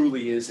what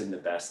truly is in the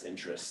best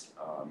interest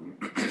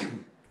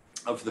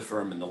of the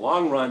firm in the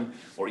long run,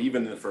 or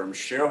even the firm's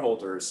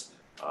shareholders.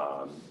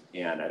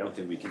 And I don't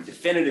think we can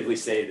definitively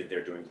say that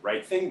they're doing the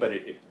right thing, but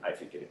I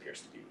think it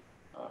appears to be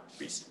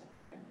reasonable.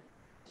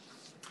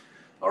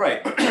 All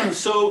right,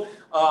 so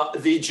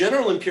the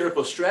general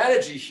empirical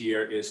strategy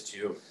here is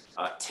to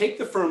take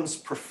the firm's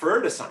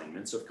preferred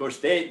assignments. Of course,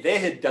 they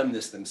had done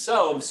this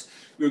themselves.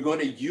 We were going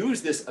to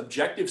use this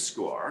objective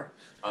score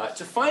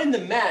to find the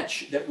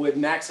match that would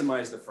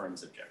maximize the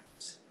firm's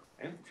objectives.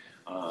 Okay?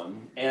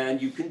 And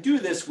you can do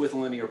this with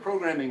linear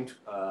programming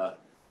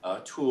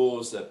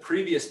tools. The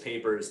previous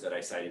papers that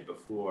I cited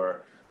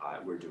before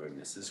were doing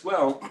this as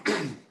well.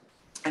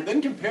 And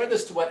then compare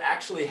this to what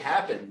actually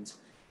happened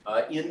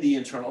in the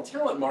internal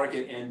talent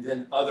market, and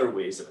then other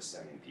ways of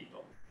assigning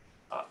people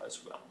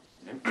as well.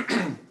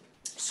 Okay?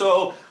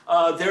 So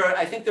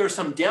I think there are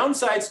some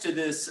downsides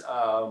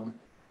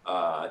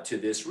to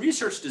this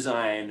research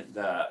design.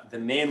 The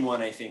main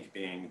one, I think,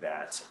 being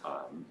that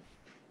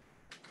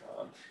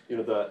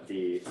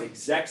the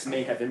execs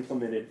may have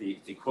implemented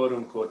the quote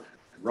unquote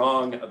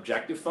wrong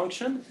objective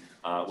function,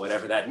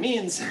 whatever that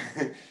means.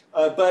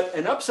 But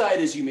an upside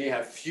is you may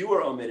have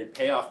fewer omitted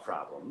payoff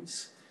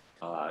problems.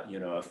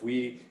 If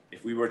we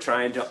were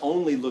trying to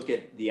only look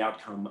at the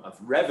outcome of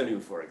revenue,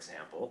 for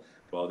example,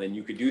 well, then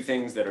you could do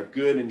things that are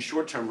good in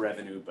short-term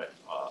revenue, but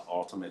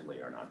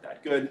ultimately are not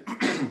that good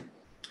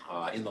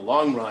in the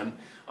long run.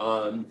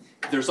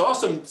 There's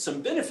also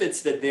some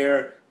benefits that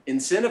they're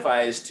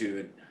incentivized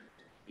to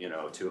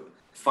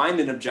find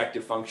an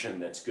objective function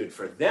that's good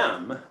for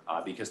them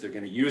because they're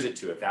going to use it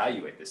to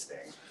evaluate this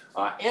thing.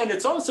 And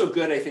it's also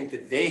good, I think,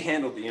 that they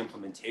handled the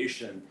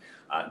implementation,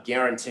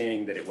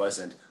 guaranteeing that it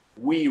wasn't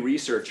we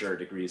researcher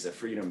degrees of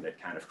freedom that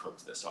kind of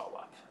cooked this all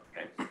up.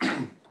 Okay.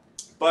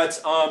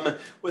 But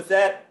with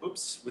that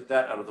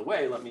out of the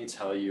way, let me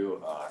tell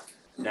you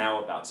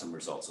now about some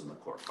results in the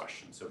core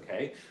questions,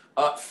 okay?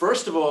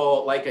 First of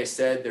all, like I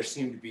said, there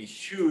seem to be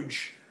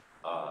huge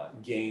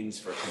gains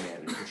for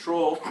command and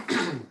control.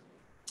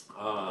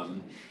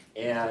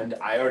 And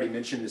I already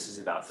mentioned this is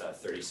about the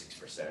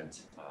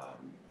 36%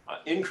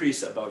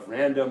 increase above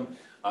random.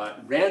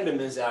 Random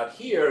is out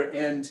here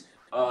and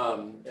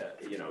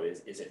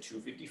is at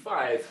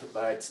 255,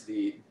 but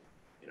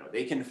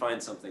they can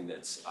find something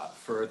that's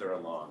further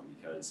along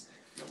because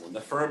when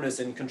the firm is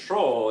in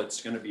control,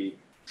 it's going to be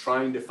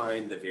trying to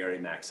find the very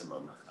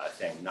maximum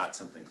thing, not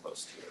something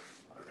close to it.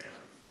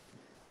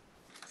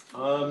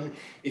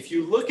 If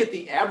you look at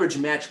the average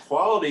match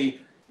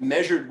quality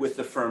measured with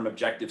the firm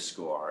objective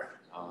score,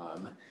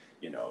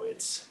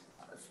 it's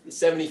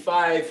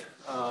 75,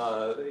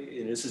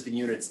 and this is the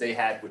units they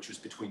had, which was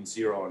between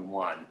 0 and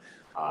 1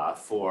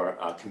 for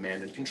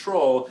command and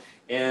control.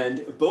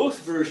 And both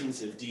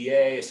versions of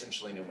DA,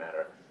 essentially no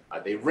matter,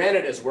 they ran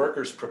it as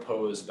workers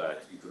proposed,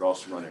 but you could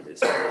also run it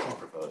as workers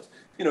proposed,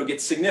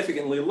 get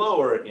significantly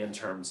lower in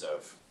terms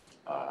of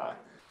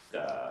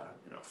the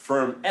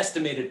firm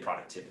estimated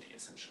productivity,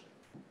 essentially.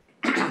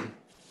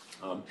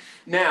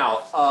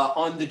 Now,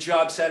 on the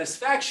job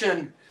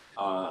satisfaction,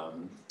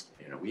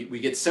 we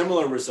get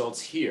similar results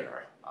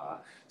here.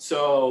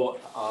 So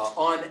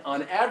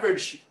on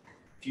average,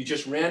 if you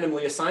just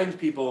randomly assigned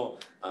people,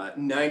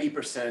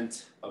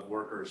 90% of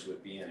workers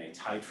would be in a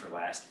tied for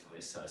last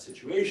place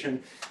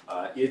situation.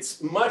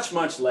 It's much,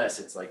 much less.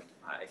 It's like,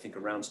 I think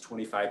around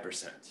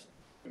 25%.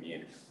 I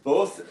mean,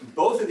 both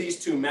of these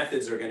two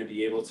methods are going to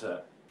be able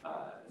to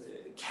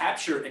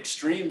capture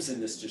extremes in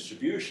this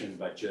distribution,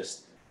 but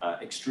just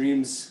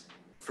extremes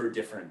for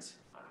different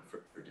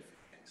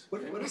things.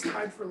 What does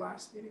tied for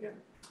last mean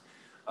again?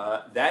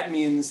 That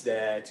means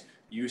that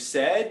you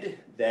said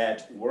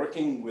that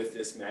working with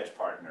this match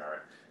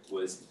partner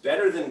was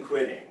better than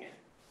quitting,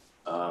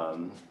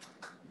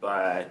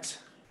 but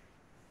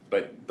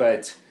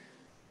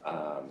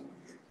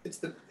it's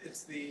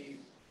the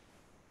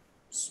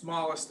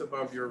smallest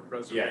above your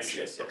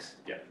reservation. Yes,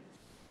 yeah,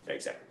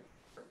 exactly.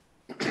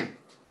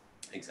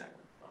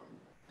 Exactly.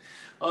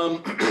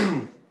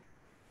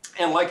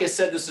 And like I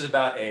said, this is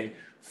about a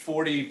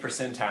 40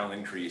 percentile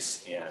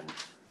increase in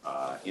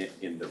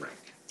the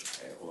rank,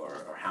 okay?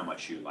 or how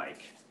much you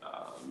like,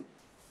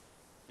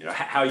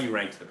 how you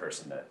ranked the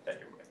person that you're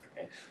with.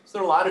 Okay? So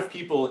there are a lot of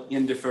people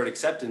in deferred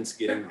acceptance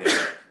getting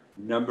their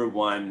number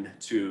 1,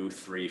 2,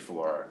 3,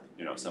 4,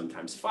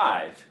 sometimes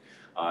 5.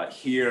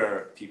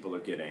 Here, people are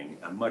getting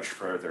much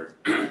further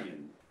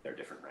in their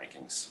different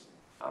rankings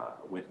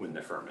when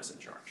the firm is in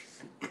charge.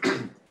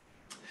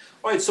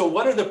 All right, so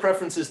what are the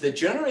preferences that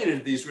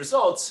generated these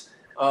results?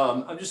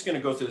 I'm just going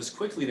to go through this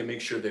quickly to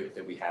make sure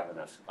that we have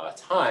enough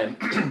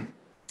time.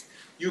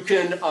 You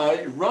can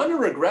run a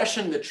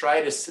regression that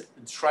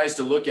tries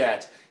to look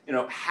at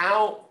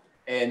how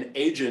an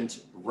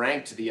agent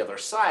ranked the other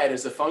side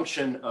as a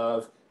function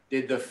of,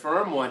 did the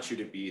firm want you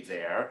to be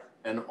there?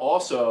 And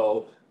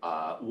also,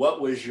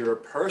 what was your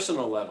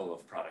personal level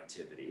of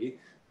productivity?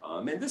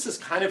 And this is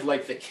kind of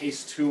like the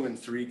case 2 and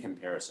 3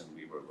 comparison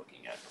we were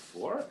looking at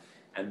before.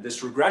 And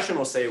this regression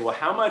will say, well,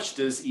 how much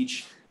does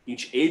each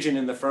agent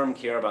in the firm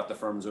care about the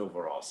firm's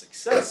overall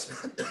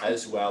success,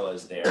 as well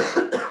as their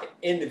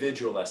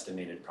individual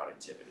estimated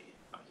productivity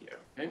here,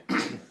 okay?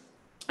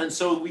 And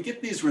so we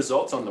get these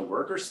results on the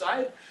worker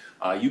side.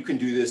 You can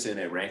do this in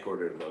a rank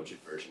ordered logit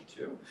version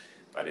too,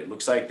 but it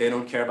looks like they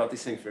don't care about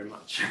these things very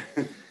much.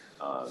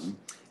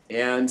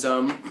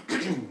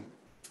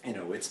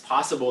 It's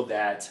possible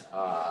that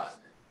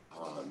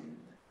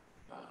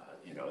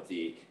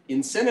the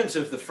incentives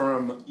of the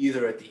firm,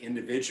 either at the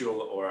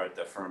individual or at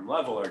the firm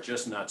level, are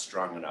just not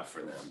strong enough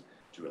for them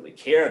to really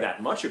care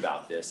that much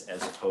about this,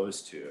 as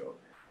opposed to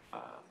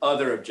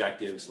other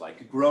objectives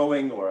like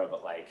growing, or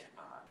like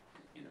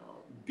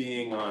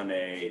being on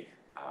a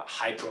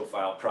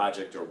high-profile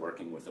project or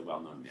working with a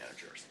well-known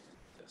manager or something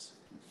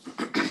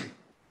like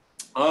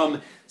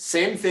this.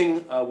 Same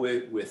thing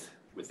with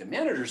the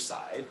manager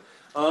side.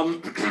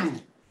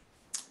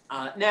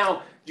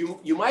 Now,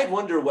 you might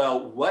wonder, well,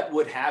 what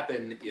would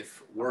happen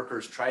if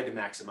workers tried to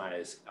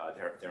maximize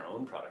their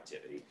own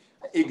productivity,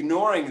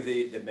 ignoring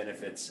the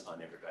benefits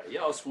on everybody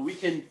else? Well, we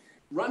can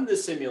run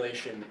this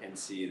simulation and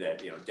see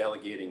that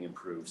delegating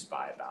improves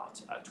by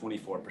about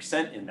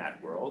 24% in that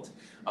world,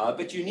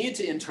 but you need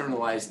to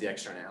internalize the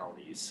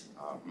externalities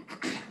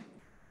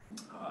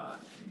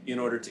in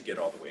order to get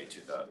all the way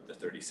to the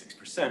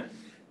 36%.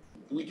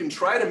 We can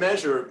try to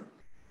measure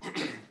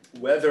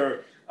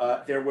whether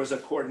there was a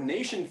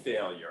coordination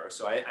failure.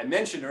 So I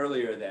mentioned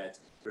earlier that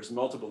there's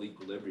multiple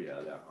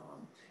equilibria,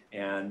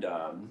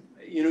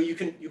 you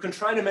can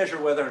try to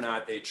measure whether or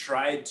not they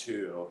tried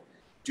to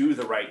do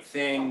the right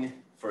thing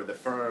for the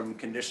firm,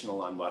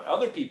 conditional on what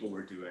other people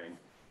were doing,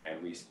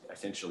 and we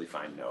essentially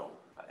find no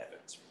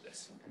evidence for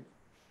this.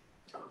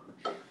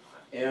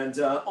 And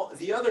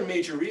the other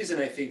major reason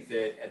I think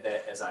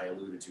that, as I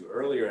alluded to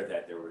earlier,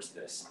 that there was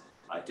this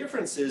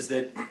difference is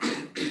that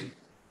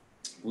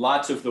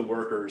lots of the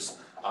workers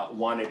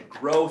wanted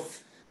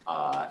growth,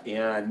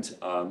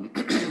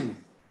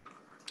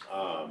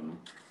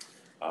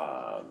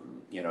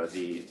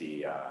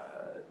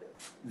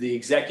 the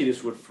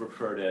executives would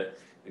prefer to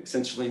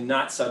essentially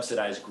not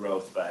subsidize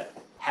growth, but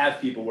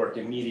have people work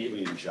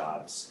immediately in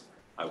jobs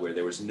where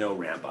there was no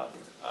ramp up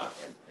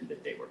and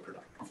that they were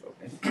productive.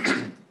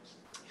 Okay.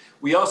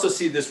 We also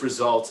see this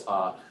result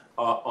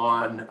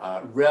on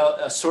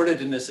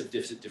assortedness of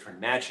different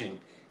matching.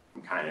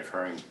 I'm kind of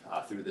hurrying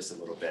through this a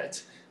little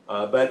bit,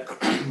 but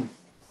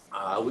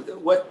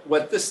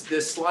what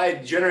this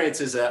slide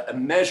generates is a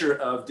measure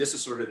of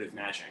disassortative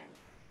matching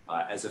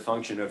as a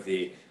function of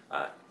the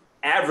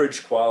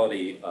average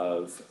quality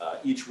of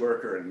each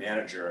worker and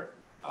manager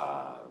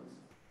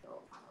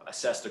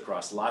assessed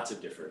across lots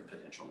of different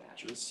potential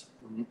matches.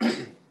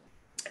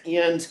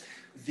 And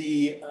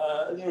the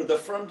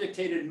firm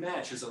dictated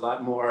match is a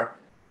lot more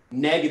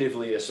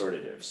negatively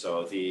assortative.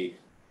 So the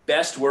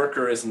best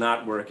worker is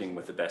not working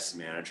with the best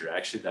manager.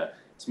 Actually,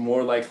 it's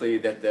more likely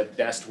that the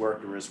best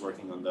worker is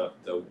working on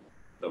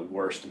the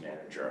worst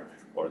manager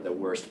or the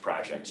worst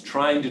project,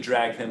 trying to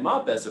drag them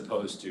up as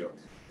opposed to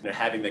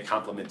having the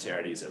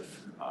complementarities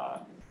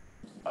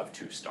of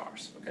 2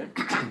 stars. Okay.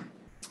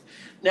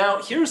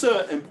 Now, here's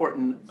an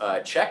important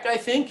check, I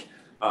think.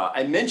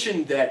 I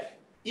mentioned that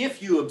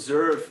if you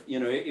observe,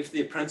 if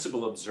the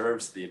principal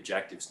observes the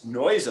objectives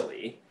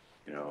noisily,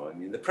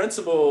 the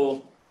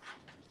principal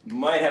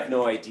might have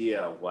no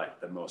idea what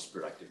the most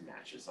productive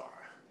matches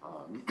are.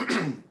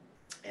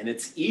 And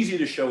it's easy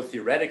to show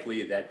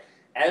theoretically that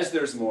as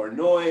there's more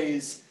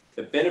noise,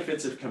 the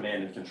benefits of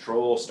command and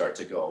control start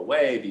to go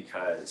away,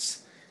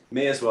 because you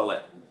may as well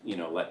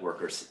let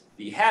workers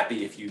be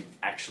happy if you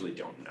actually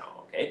don't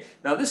know. Okay.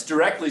 Now, this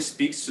directly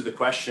speaks to the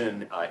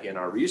question in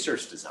our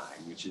research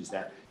design, which is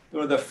that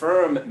the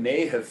firm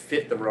may have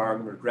fit the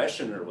wrong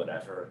regression or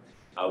whatever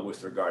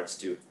with regards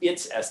to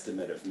its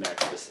estimate of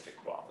match-specific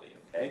quality.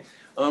 Okay.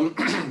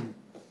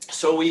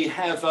 So we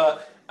have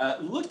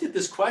looked at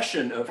this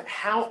question of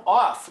how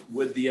off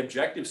would the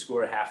objective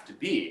score have to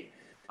be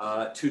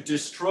to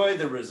destroy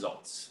the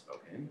results.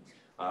 Okay.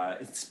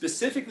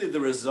 Specifically, the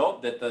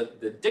result that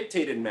the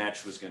dictated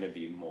match was going to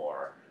be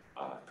more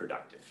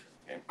productive.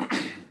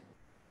 Okay.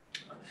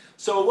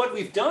 So what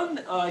we've done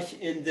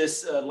in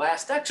this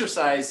last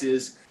exercise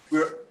is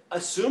we're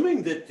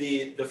assuming that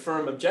the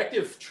firm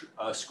objective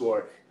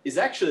score is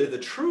actually the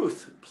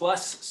truth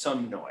plus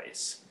some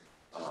noise.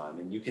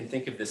 And you can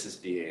think of this as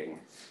being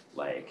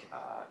like,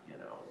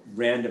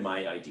 random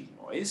IID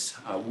noise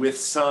with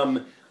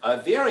some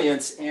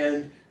variance,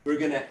 and we're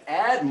going to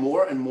add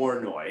more and more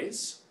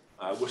noise.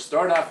 We'll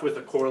start off with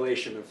a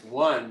correlation of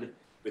 1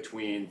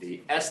 between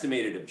the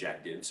estimated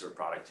objectives or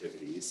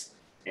productivities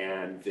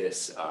and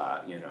this,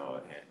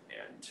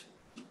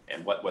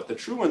 and what the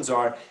true ones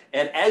are.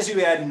 And as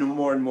you add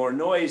more and more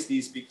noise,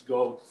 these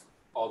go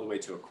all the way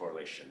to a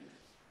correlation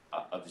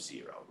of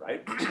 0,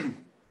 right?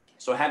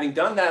 So having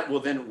done that, we'll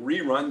then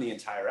rerun the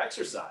entire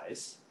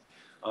exercise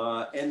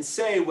and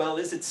say, well,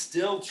 is it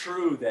still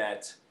true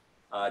that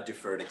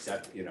deferred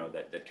accept,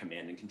 that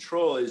command and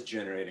control is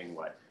generating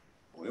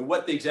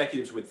what the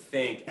executives would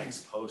think ex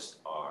post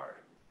are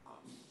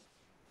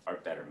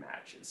better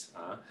matches.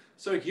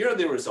 So here are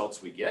the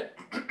results we get.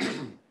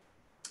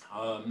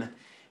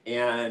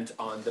 And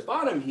on the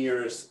bottom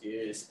here is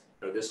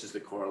this is the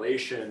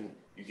correlation.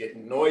 You get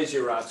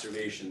noisier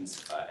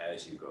observations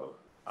as you go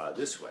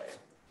this way.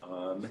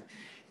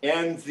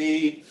 And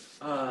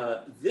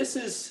this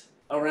is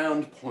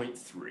around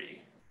 0.3,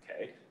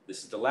 okay?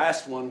 This is the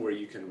last one where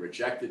you can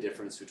reject the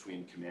difference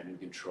between command and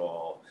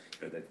control.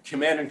 The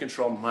command and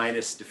control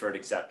minus deferred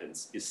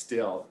acceptance is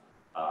still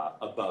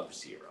above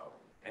 0,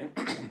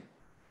 okay?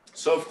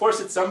 So of course,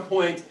 at some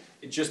point,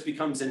 it just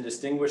becomes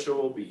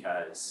indistinguishable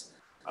because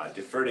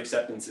deferred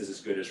acceptance is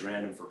as good as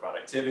random for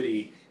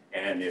productivity.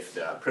 And if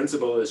the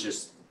principal is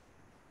just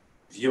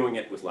viewing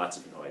it with lots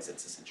of noise,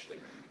 it's essentially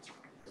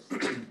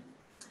random.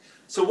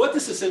 So what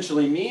this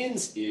essentially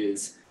means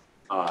is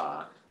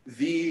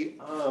the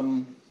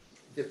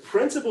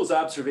principal's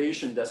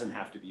observation doesn't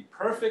have to be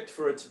perfect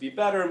for it to be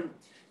better.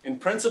 In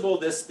principle,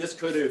 this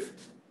could have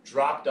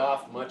dropped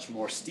off much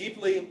more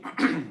steeply,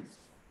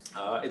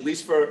 at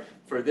least for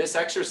this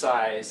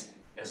exercise,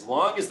 as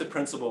long as the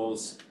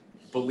principal's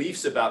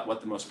beliefs about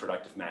what the most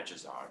productive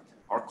matches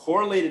are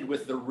correlated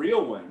with the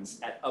real ones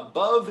at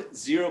above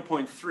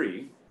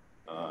 0.3,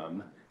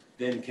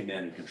 then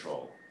command and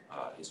control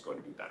is going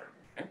to be better.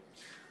 Okay?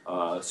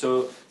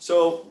 So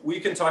we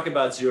can talk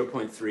about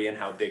 0.3 and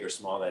how big or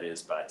small that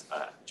is, but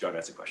Joe,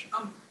 that's a question.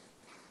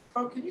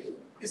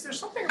 Is there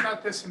something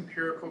about this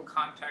empirical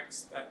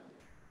context that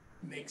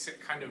makes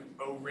it kind of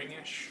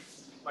O-ring-ish?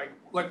 Like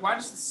why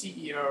does the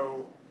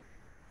CEO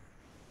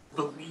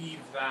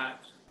believe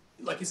that?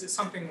 Like, is it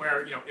something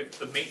where, if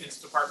the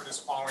maintenance department is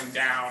falling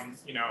down,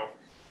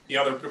 the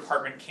other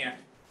department can't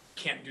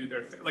do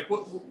their thing? Like,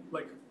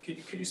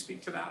 could you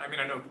speak to that? I mean,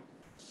 I know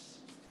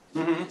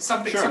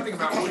something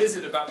about what is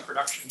it about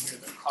production here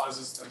that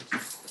causes them to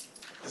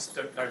this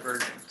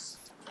divergence?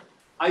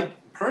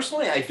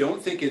 Personally, I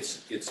don't think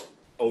it's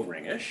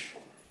O-ring-ish.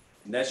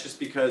 And that's just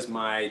because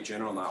my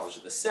general knowledge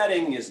of the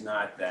setting is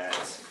not that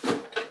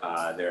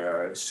there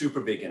are super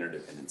big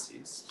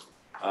interdependencies.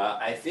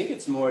 I think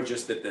it's more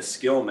just that the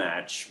skill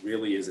match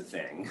really is a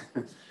thing.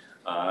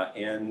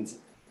 And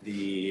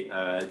the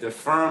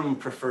firm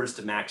prefers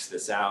to max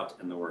this out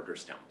and the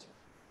workers don't.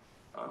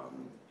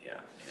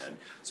 And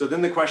so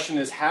then the question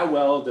is, how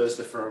well does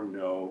the firm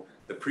know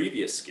the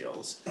previous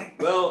skills?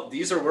 Well,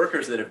 these are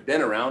workers that have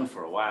been around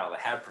for a while, that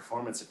have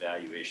performance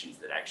evaluations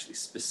that actually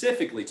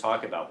specifically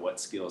talk about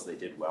what skills they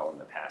did well in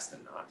the past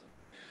and not.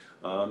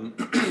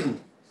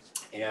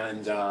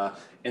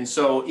 And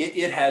so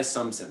it has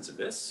some sense of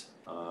this.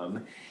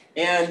 The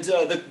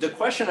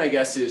question, I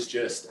guess, is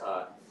just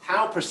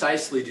how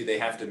precisely do they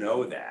have to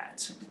know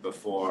that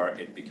before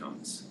it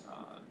becomes,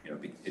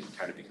 it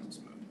kind of becomes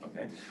moot.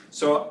 Okay,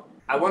 so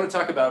I want to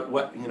talk about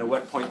what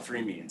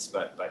 0.3 means,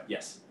 but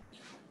yes.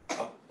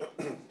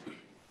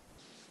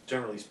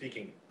 Generally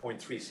speaking,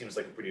 0.3 seems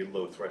like a pretty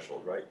low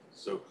threshold, right?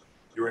 So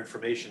your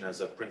information as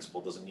a principal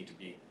doesn't need to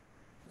be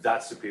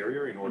that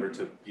superior in order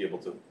to be able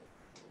to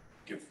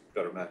give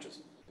better matches.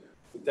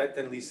 That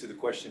then leads to the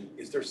question,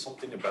 is there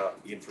something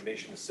about the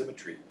information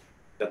asymmetry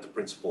that the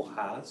principal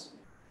has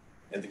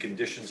and the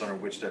conditions under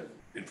which that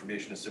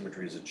information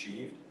asymmetry is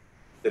achieved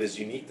that is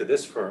unique to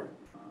this firm,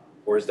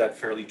 or is that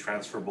fairly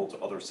transferable to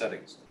other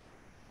settings?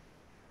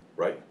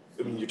 Right?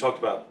 I mean, you talked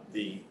about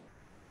the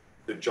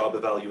job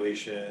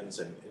evaluations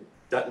and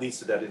that leads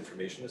to that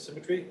information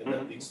asymmetry and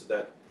that leads to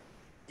that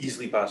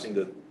easily passing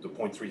the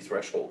 0.3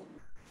 threshold.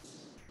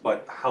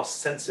 But how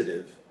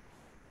sensitive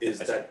is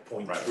that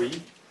 0.3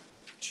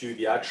 to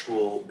the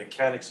actual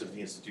mechanics of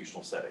the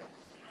institutional setting?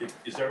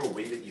 Is there a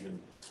way to even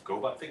go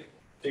about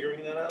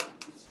figuring that out,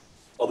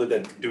 other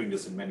than doing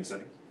this in many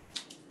settings?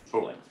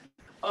 Totally.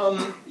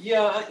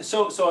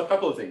 So a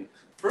couple of things.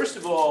 First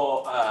of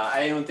all,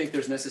 I don't think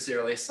there's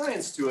necessarily a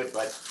science to it,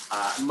 but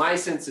my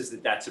sense is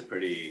that that's a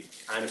pretty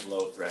kind of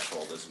low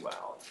threshold as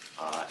well.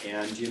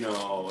 And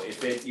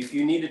if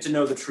you needed to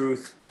know the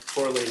truth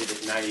correlated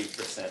at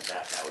 90%,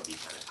 that would be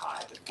kind of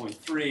high. But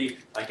 0.3,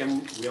 like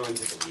I'm willing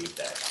to believe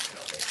that they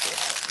still have something.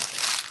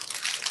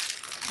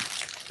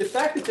 The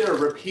fact that there are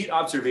repeat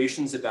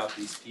observations about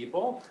these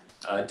people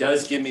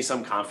does give me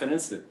some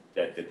confidence that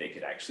they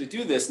could actually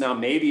do this. Now,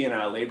 maybe in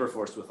a labor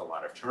force with a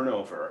lot of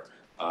turnover,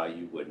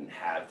 you wouldn't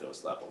have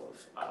those level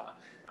of,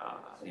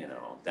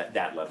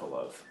 that level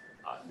of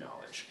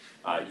knowledge.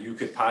 You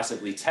could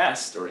possibly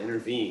test or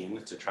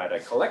intervene to try to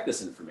collect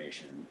this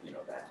information.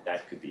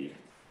 That could be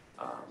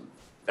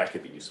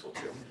useful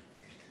too.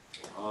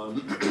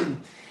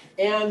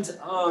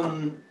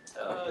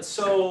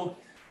 So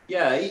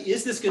yeah,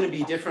 is this going to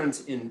be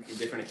different in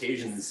different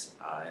occasions?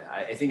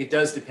 I think it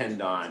does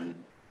depend on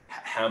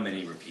how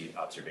many repeat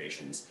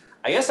observations.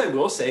 I guess I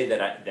will say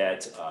that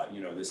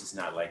this is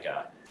not like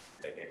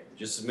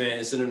just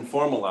it's an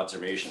informal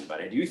observation,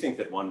 but I do think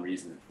that one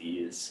reason that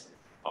these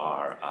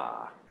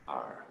are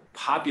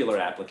popular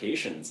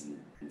applications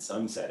in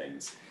some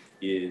settings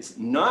is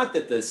not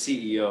that the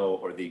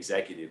CEO or the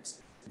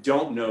executives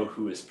don't know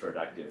who is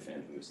productive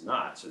and who's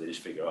not, so they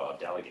just figure, oh, I'll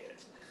delegate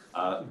it.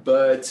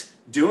 But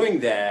doing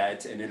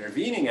that and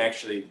intervening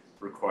actually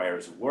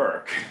requires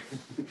work,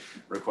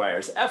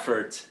 requires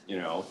effort, you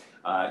know.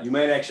 You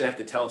might actually have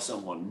to tell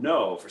someone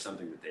no for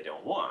something that they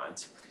don't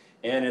want.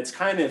 And it's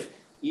kind of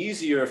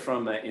easier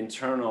from an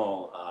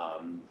internal,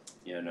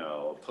 you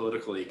know,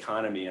 political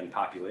economy and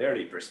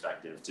popularity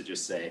perspective to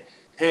just say,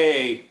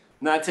 hey,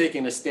 not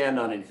taking a stand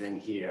on anything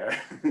here.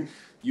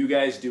 You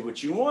guys do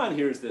what you want.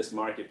 Here's this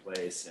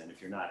marketplace. And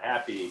if you're not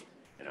happy,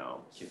 you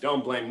know, you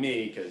don't blame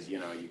me because, you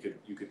know, you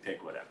could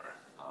pick whatever.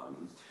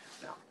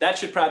 Now, that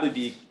should probably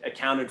be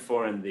accounted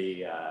for in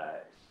the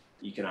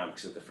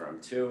economics of the firm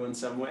too in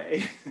some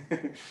way.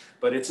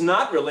 But it's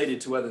not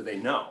related to whether they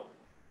know.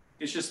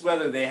 It's just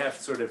whether they have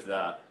sort of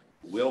the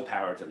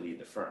willpower to lead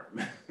the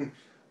firm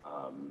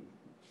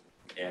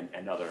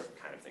and other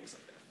kind of things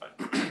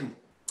like that.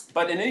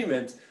 But in any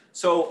event,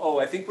 so,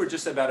 I think we're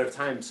just about out of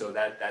time, so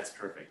that's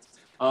perfect.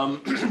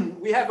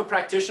 We have a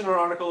practitioner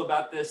article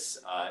about this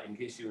in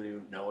case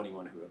you know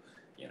anyone who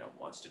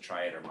wants to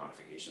try it or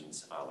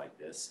modifications like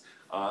this.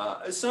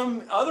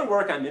 Some other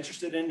work I'm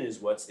interested in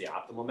is what's the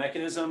optimal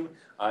mechanism,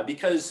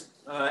 because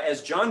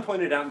as John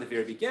pointed out in the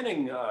very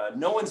beginning,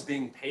 no one's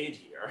being paid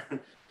here.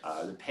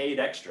 They're paid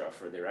extra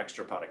for their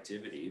extra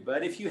productivity.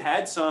 But if you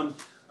had some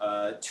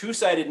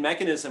two-sided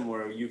mechanism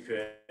where you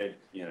could,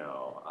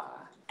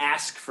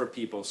 ask for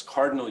people's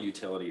cardinal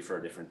utility for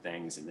different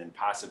things and then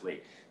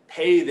possibly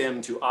pay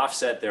them to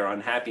offset their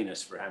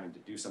unhappiness for having to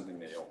do something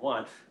they don't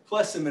want,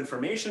 plus some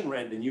information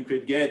rent, then you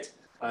could get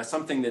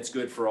something that's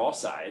good for all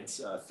sides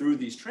through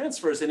these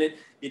transfers. And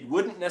it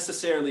wouldn't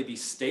necessarily be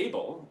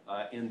stable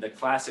in the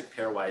classic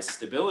pairwise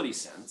stability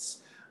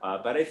sense.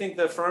 But I think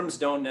the firms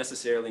don't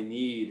necessarily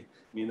need,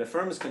 the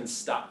firms can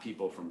stop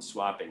people from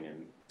swapping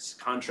and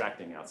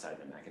contracting outside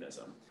the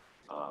mechanism,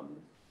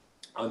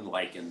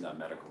 unlike in the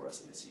medical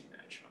residency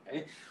match,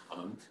 okay?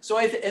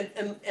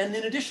 And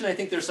in addition, I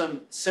think there's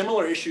some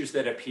similar issues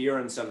that appear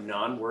in some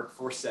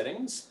non-workforce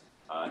settings.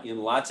 In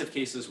lots of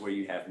cases where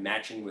you have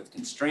matching with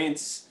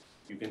constraints,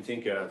 you can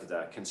think of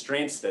the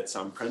constraints that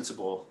some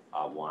principal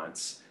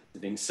wants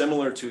as being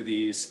similar to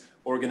these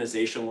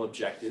organizational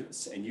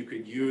objectives, and you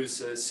could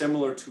use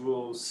similar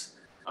tools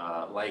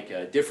like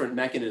a different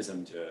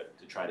mechanism to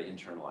try to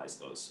internalize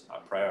those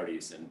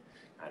priorities and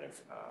kind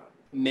of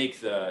make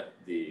the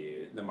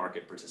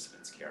market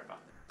participants care about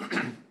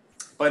them.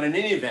 But in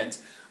any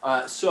event,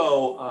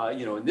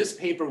 in this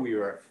paper we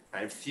were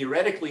kind of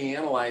theoretically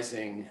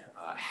analyzing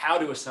how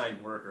to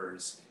assign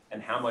workers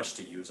and how much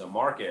to use a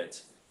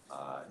market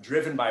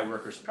driven by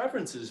workers'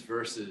 preferences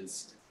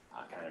versus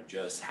kind of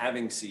just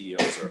having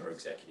CEOs or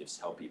executives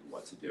tell people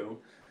what to do.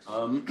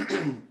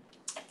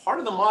 Part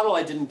of the model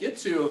I didn't get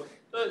to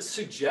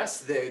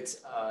suggests that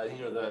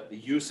the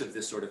use of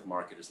this sort of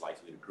market is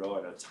likely to grow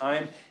at a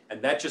time,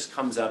 and that just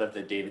comes out of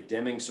the David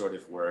Deming sort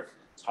of work,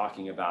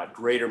 talking about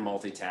greater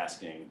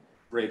multitasking,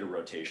 greater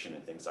rotation,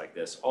 and things like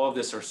this. All of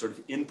this are sort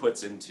of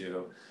inputs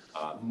into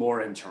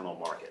more internal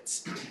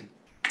markets.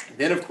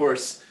 Then, of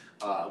course,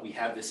 we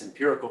have this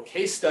empirical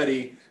case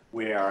study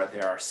where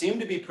there seem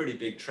to be pretty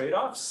big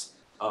trade-offs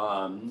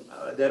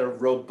that are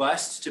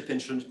robust to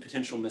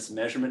potential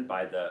mismeasurement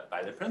by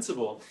the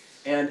principal,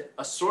 and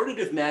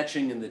assortative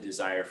matching and the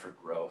desire for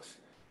growth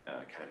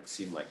kind of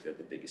seem like the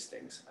biggest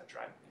things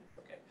driving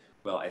it. Okay,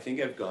 well, I think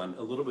I've gone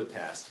a little bit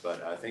past,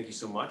 but thank you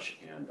so much,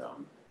 and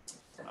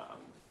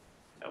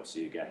I will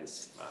see you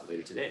guys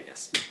later today, I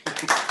guess.